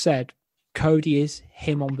we've just said, Cody is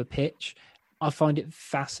him on the pitch. I find it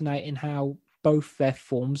fascinating how both their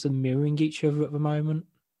forms are mirroring each other at the moment.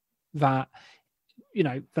 That,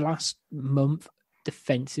 the last month,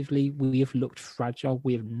 defensively, we have looked fragile.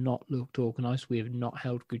 We have not looked organised. We have not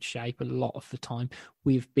held good shape a lot of the time.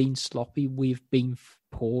 We have been sloppy. We've been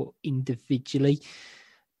poor individually.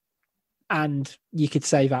 And you could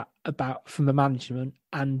say that about from the management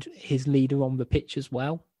and his leader on the pitch as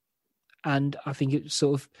well. And I think it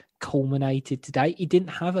sort of culminated today. He didn't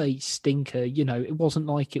have a stinker, it wasn't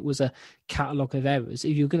like it was a catalogue of errors.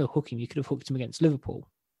 If you were going to hook him, you could have hooked him against Liverpool.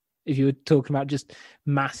 If you were talking about just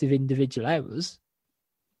massive individual errors.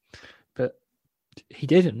 But he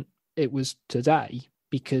didn't. It was today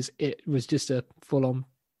because it was just a full-on,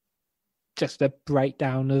 just a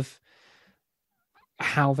breakdown of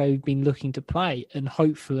how they've been looking to play. And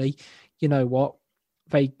hopefully,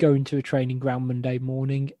 they go into a training ground Monday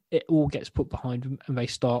morning, it all gets put behind them and they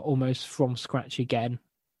start almost from scratch again.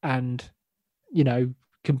 And,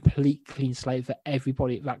 complete clean slate for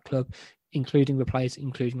everybody at that club, including the players,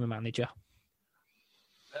 including the manager.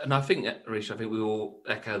 And I think, Rish, we all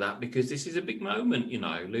echo that because this is a big moment,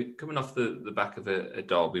 Luke, coming off the back of a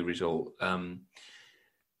derby result.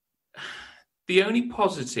 The only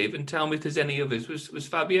positive, and tell me if there's any others, was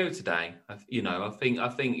Fabio today. I think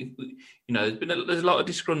there's a lot of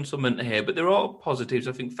disgruntlement here, but there are positives.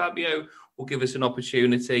 I think Fabio will give us an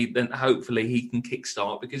opportunity. Then hopefully he can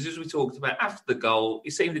kickstart because, as we talked about after the goal, he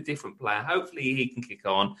seemed a different player. Hopefully he can kick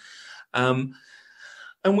on, and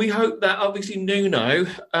we hope that obviously Nuno,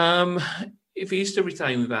 if he is to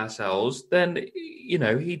retain with ourselves, then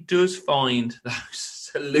he does find those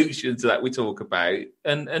solutions that we talk about,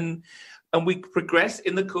 and we progress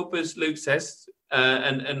in the cup, as Luke says,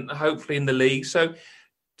 and hopefully in the league. So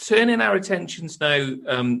turning our attentions now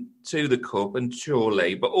to the cup and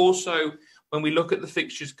surely, but also when we look at the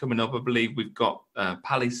fixtures coming up, I believe we've got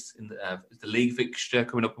Palace in the league fixture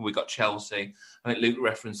coming up, and we've got Chelsea. I think Luke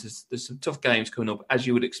references there's some tough games coming up, as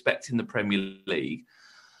you would expect in the Premier League.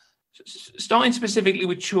 Starting specifically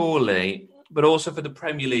with Chorley, but also for the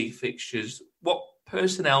Premier League fixtures, what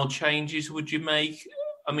personnel changes would you make?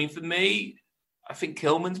 I mean, for me, I think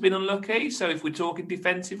Kilman's been unlucky. So if we're talking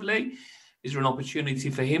defensively, is there an opportunity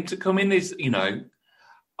for him to come in?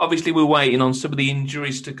 Obviously we're waiting on some of the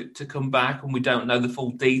injuries to come back, and we don't know the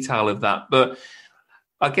full detail of that. But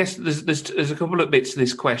I guess there's a couple of bits to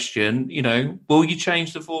this question. Will you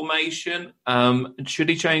change the formation? Should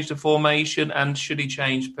he change the formation, and should he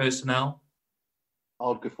change personnel?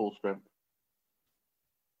 I'd go full strength.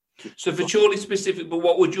 So for Chorley specific, but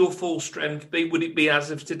what would your full strength be? Would it be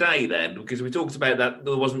as of today then? Because we talked about that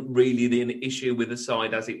there wasn't really an issue with the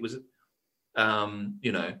side as it was, No,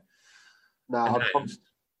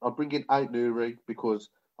 I'd bring in Aït-Nouri because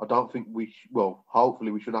I don't think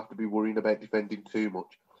hopefully we shouldn't have to be worrying about defending too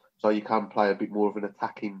much. So you can play a bit more of an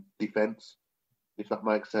attacking defence, if that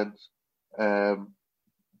makes sense. Do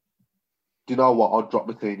you know what? I'd drop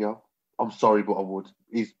Moutinho. I'm sorry, but I would.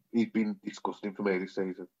 He's been disgusting for me this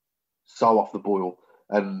season. So off the boil.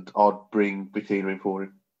 And I'd bring Vitinha in for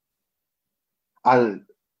him. And,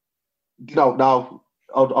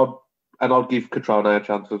 I'd give Cutrone a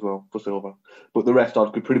chance as well for Silva. But the rest,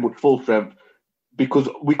 I'd go pretty much full strength because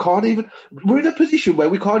we're in a position where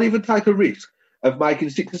we can't even take a risk of making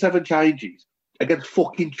 6 or 7 changes against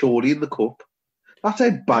fucking Chorley in the cup. That's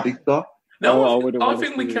how bad it's got. No, I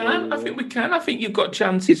think we can. I think we can. I think you've got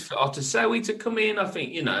chances for Otasowie to come in. I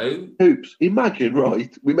think, Hoops, imagine,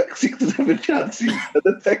 right? We make 6 or 7 chances and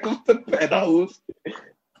then take off the penalties.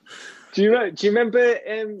 Do you remember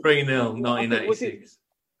 3-0, 1986?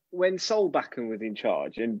 When Solbakken was in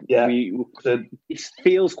charge, and it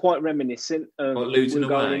feels quite reminiscent of Luton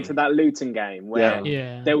going into that Luton game where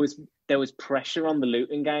there was pressure on the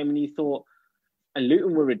Luton game, and you thought, and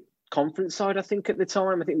Luton were a conference side, I think, at the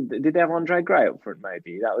time. I think, did they have Andre Gray up front?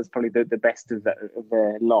 Maybe that was probably the best of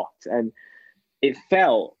their lot, and it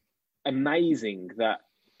felt amazing that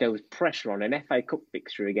there was pressure on an FA Cup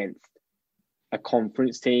fixture against a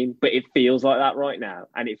conference team, but it feels like that right now,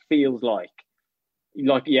 and it feels like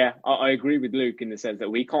I agree with Luke in the sense that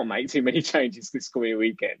we can't make too many changes this coming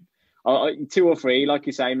weekend. 2 or 3, like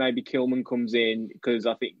you say, maybe Kilman comes in because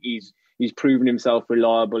I think he's proven himself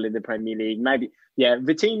reliable in the Premier League. Maybe,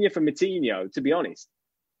 Vitinha for Moutinho, to be honest.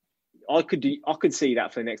 I could see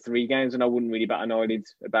that for the next 3 games, and I wouldn't really bat an eyelid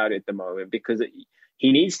about it at the moment because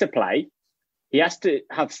he needs to play. He has to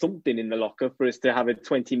have something in the locker for us to have a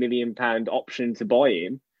 £20 million option to buy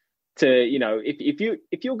him. If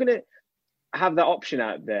you're going to have that option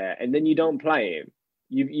out there and then you don't play him,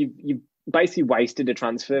 you've basically wasted a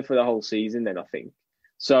transfer for the whole season then, I think.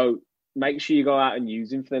 So make sure you go out and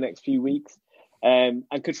use him for the next few weeks. And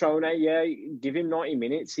Cutrone, give him 90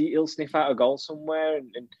 minutes. He'll sniff out a goal somewhere.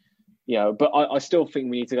 But I still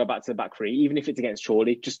think we need to go back to the back 3, even if it's against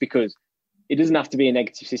Chorley, just because it doesn't have to be a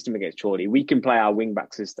negative system against Chorley. We can play our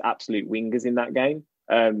wing-backs as absolute wingers in that game.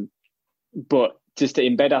 But just to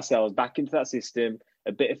embed ourselves back into that system,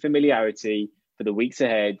 a bit of familiarity for the weeks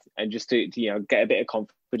ahead, and just to get a bit of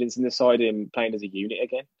confidence in the side and playing as a unit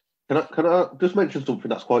again. Can I just mention something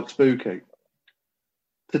that's quite spooky?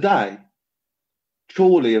 Today,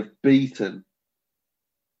 Chorley have beaten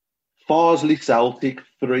Farsley Celtic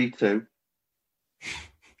 3-2.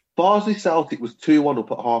 Farsley Celtic was 2-1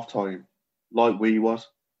 up at half-time, like we was.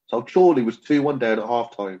 So Chorley was 2-1 down at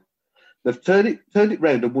half-time. They've turned it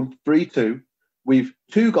round and won 3-2 with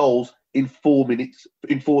 2 goals in 4 minutes,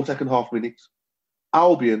 in 4 second half minutes.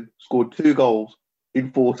 Albion scored 2 goals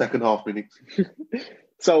in 4 second half minutes.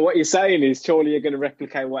 So what you're saying is Chorley are going to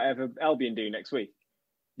replicate whatever Albion do next week?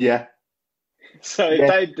 Yeah. So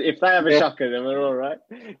if they have a shocker, then we're all right.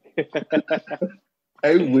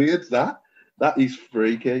 How weird's that? That is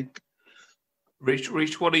freaky. Rich,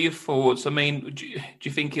 what are your thoughts? I mean, do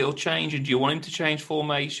you think it'll change? And do you want him to change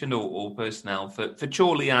formation or personnel for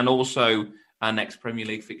Chorley and also our next Premier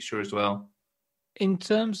League fixture as well? In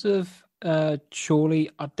terms of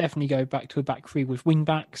Chorley, I'd definitely go back to a back 3 with wing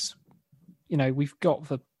backs. We've got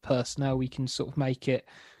the personnel; we can sort of make it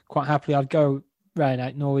quite happily. I'd go Ryan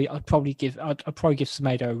Aït-Nouri. I'd probably give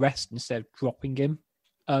Semedo a rest instead of dropping him.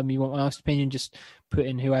 You want my honest opinion? Just put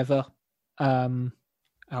in whoever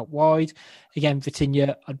out wide. Again,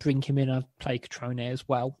 Vitinha, I'd bring him in. I'd play Cutrone as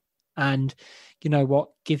well. And you know what?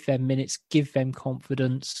 Give them minutes. Give them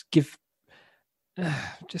confidence.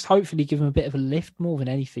 Just hopefully give them a bit of a lift more than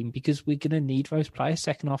anything, because we're going to need those players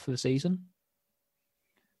second half of the season.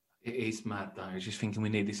 It is mad though. I was just thinking we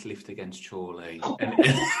need this lift against Chorley. And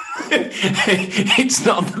it's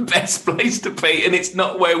not the best place to be, and it's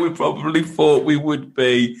not where we probably thought we would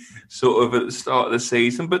be sort of at the start of the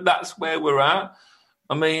season, but that's where we're at.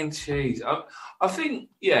 I mean, geez. I think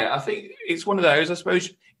it's one of those, I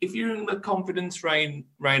suppose, if you're in the confidence reign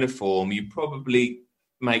of form, you probably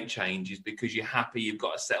make changes because you're happy you've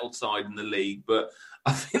got a settled side in the league. But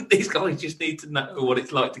I think these guys just need to know what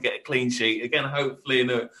it's like to get a clean sheet again, hopefully,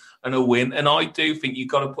 and a win. And I do think you've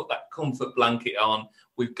got to put that comfort blanket on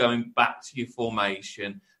with going back to your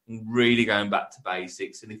formation and really going back to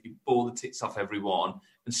basics. And if you bore the tits off everyone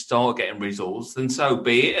and start getting results, then so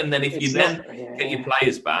be it. And then if you get your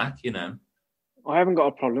players back, I haven't got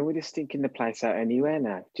a problem with just stinking the place out anywhere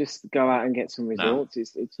now. Just go out and get some results. No.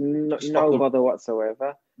 It's no bother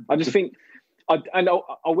whatsoever. I just think, I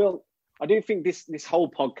do think this whole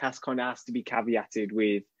podcast kind of has to be caveated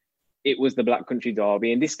with it was the Black Country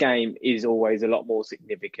Derby, and this game is always a lot more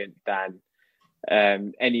significant than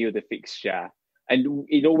any other fixture. And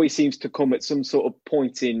it always seems to come at some sort of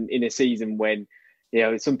point in a season when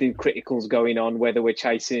something critical's going on, whether we're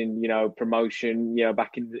chasing promotion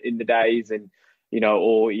back in the days, and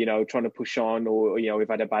or trying to push on, or we've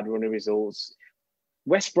had a bad run of results.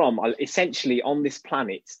 West Brom are essentially on this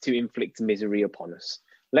planet to inflict misery upon us.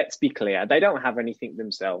 Let's be clear, they don't have anything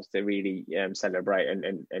themselves to really celebrate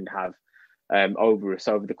and have over us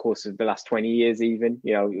over the course of the last 20 years. Even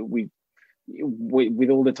we with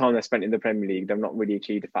all the time they spent in the Premier League, they've not really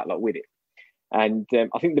achieved a fat lot with it. And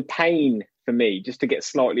I think the pain for me, just to get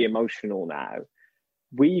slightly emotional now,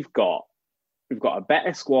 we've got a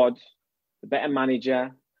better squad, a better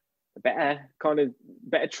manager, a better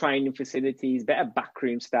training facilities, better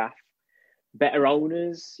backroom staff, better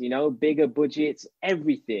owners, bigger budgets,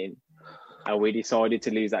 everything. And we decided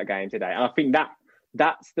to lose that game today. And I think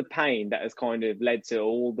that's the pain that has kind of led to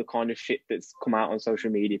all the kind of shit that's come out on social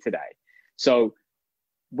media today. So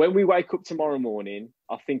when we wake up tomorrow morning,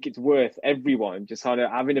 I think it's worth everyone just kind of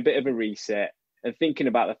having a bit of a reset and thinking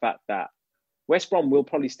about the fact that West Brom will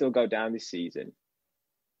probably still go down this season.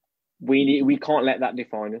 We can't let that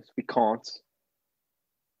define us. We can't.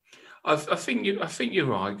 I think you're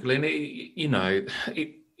right, Glenn.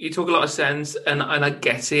 You talk a lot of sense, and I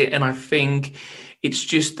get it. And I think it's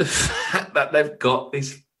just the fact that they've got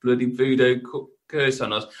this bloody voodoo curse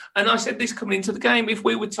on us. And I said this coming into the game: if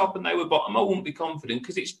we were top and they were bottom, I wouldn't be confident,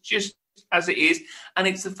 because it's just as it is. And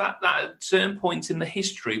it's the fact that at certain points in the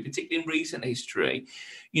history, particularly in recent history,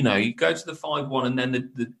 you go to the 5-1 and then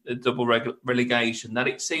the double relegation, that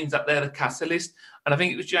it seems that they're the catalyst. And I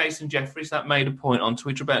think it was Jason Jeffries that made a point on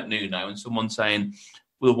Twitter about Nuno, and someone saying,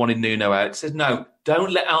 we'll wanted Nuno out. Said, no,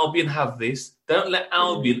 don't let Albion have this. Don't let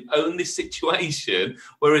Albion own this situation,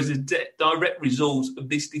 whereas a direct result of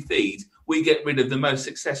this defeat, we get rid of the most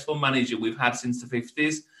successful manager we've had since the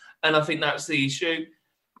 50s. And I think that's the issue.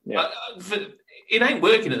 Yeah. It ain't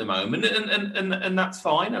working at the moment, and that's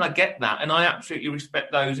fine, and I get that, and I absolutely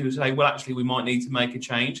respect those who say, well, actually, we might need to make a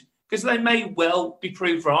change, because they may well be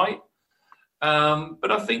proved right.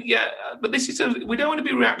 But I think, but this is we don't want to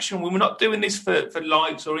be reactionary. We're not doing this for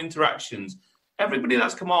likes or interactions. Everybody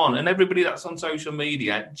that's come on and everybody that's on social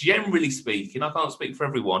media, generally speaking, I can't speak for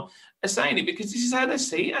everyone, are saying it because this is how they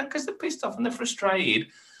see it, because they're pissed off and they're frustrated.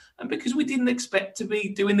 And because we didn't expect to be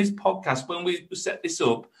doing this podcast when we set this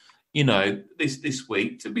up, this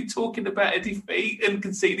week, to be talking about a defeat and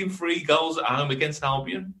conceding 3 goals at home against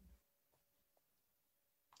Albion.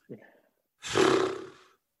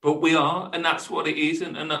 But we are, and that's what it is,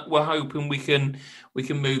 and we're hoping we can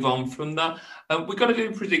move on from that. We've got to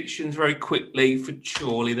do predictions very quickly for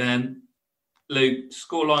Chorley then. Luke,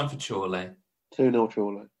 scoreline for Chorley. 2-0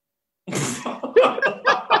 Chorley.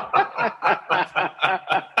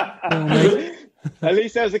 At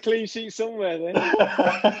least there's a clean sheet somewhere then.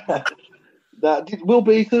 We'll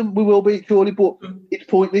beat them. We will beat Chorley, but it's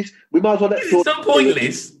pointless. We might as well let It's not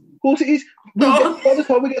pointless. Of course it is. By the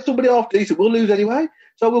time we get somebody half decent, we'll lose anyway.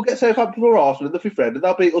 So we'll get Southampton or Arsenal in the 5th round, and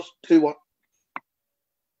they'll beat us 2-1.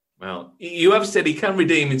 Well, you have said he can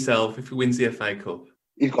redeem himself if he wins the FA Cup.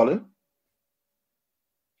 He's got to.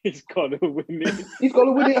 He's got to win it. He's got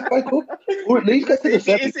to win the FA Cup, or at least get to the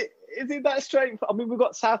 7th. Is it that straight? I mean, we've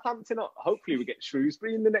got Southampton. Hopefully, we get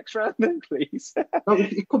Shrewsbury in the next round, then, please. No,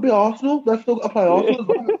 it could be Arsenal. They've still got to play Arsenal as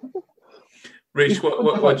well. Rich,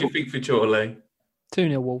 what do you think for Chorley?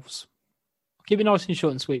 2-0 Wolves. I'll keep it nice and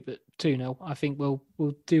short and sweet, but 2-0. I think we'll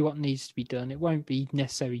do what needs to be done. It won't be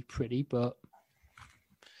necessarily pretty, but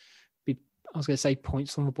I was going to say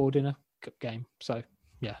points on the board in a cup game. So,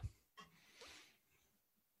 yeah.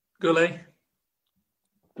 Gully?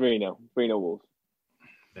 3-0. 3-0 Wolves.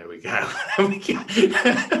 There we go.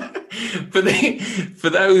 For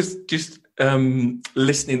those just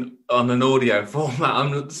listening on an audio format,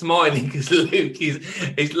 I'm smiling because Luke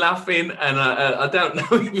is laughing, and I don't know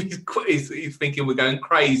if he's thinking we're going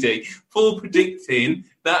crazy for predicting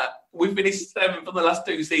that we finished 7th for the last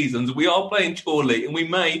 2 seasons. We are playing Chorley, and we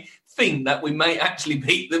may think that we may actually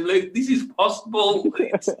beat them, Luke. This is possible.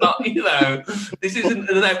 It's not, this isn't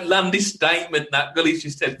an outlandish statement that Gully's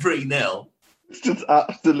just said 3-0. It's just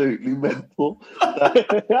absolutely mental.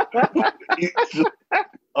 It's just,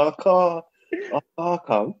 I can't.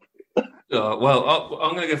 Well,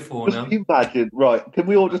 I'm going to go 4 now. Can you imagine? Right, can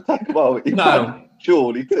we all just take a moment? No.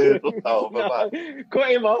 Surely turns us over, No, man.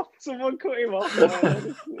 cut him off. Someone cut him off.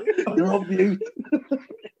 You're on mute.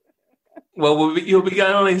 Well, you'll be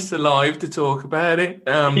going on Insta Live to talk about it.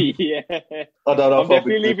 Yeah. I don't know. I'm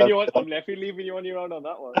definitely leaving you on your own on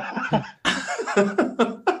that one.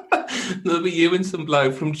 There'll be you and some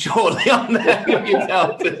bloke from Chorley on there.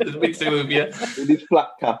 There'll be 2 of you. In his flat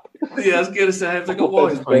cap. Yeah, I was going to say, if I got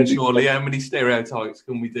white on Chorley, how many stereotypes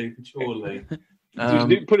can we do for Chorley?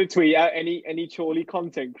 Just put a tweet out. Any Chorley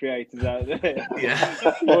content creators out there? Yeah.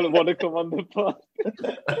 want to come on the pod?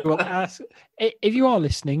 Well, if you are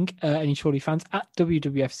listening, any Chorley fans at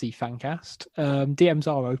WWFC Fancast, DMs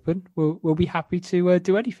are open. We'll be happy to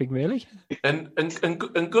do anything really. And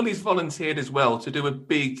Gully's volunteered as well to do a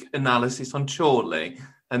big analysis on Chorley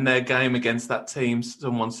and their game against that team,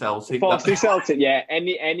 someone Celtic. Varsity Celtic, yeah.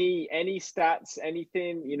 Any stats,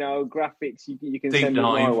 anything, graphics, you can Deep send it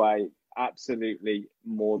my dive. way. Absolutely,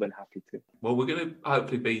 more than happy to. Well, we're going to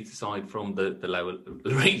hopefully beat aside from the lower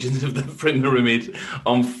regions of the pyramid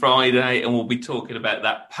on Friday, and we'll be talking about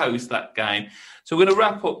that post that game. So we're going to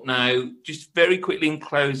wrap up now. Just very quickly in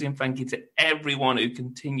closing, thank you to everyone who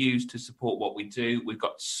continues to support what we do. We've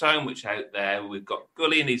got so much out there. We've got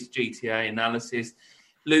Gully and his GTA analysis,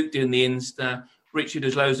 Luke doing the Insta, Richard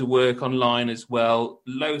does loads of work online as well,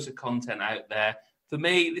 loads of content out there. For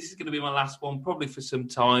me, this is going to be my last one, probably for some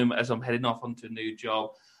time as I'm heading off onto a new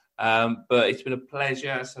job. But it's been a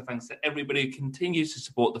pleasure. So thanks to everybody who continues to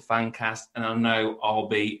support the Fancast. And I know I'll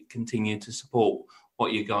be continuing to support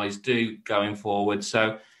what you guys do going forward.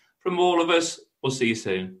 So from all of us, we'll see you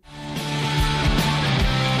soon.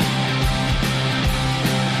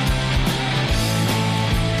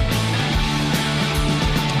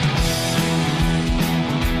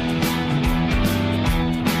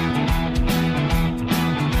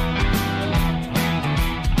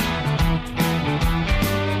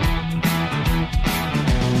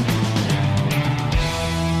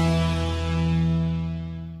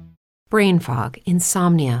 Brain fog,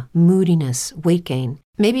 insomnia, moodiness, weight gain.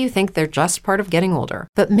 Maybe you think they're just part of getting older,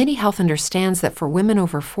 but MIDI Health understands that for women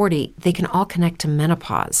over 40, they can all connect to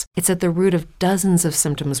menopause. It's at the root of dozens of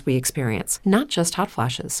symptoms we experience, not just hot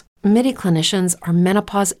flashes. MIDI clinicians are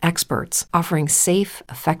menopause experts, offering safe,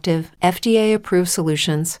 effective, FDA-approved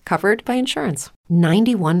solutions covered by insurance.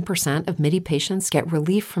 91% of MIDI patients get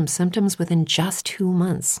relief from symptoms within just 2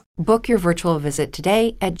 months. Book your virtual visit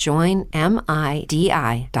today at joinmidi.com.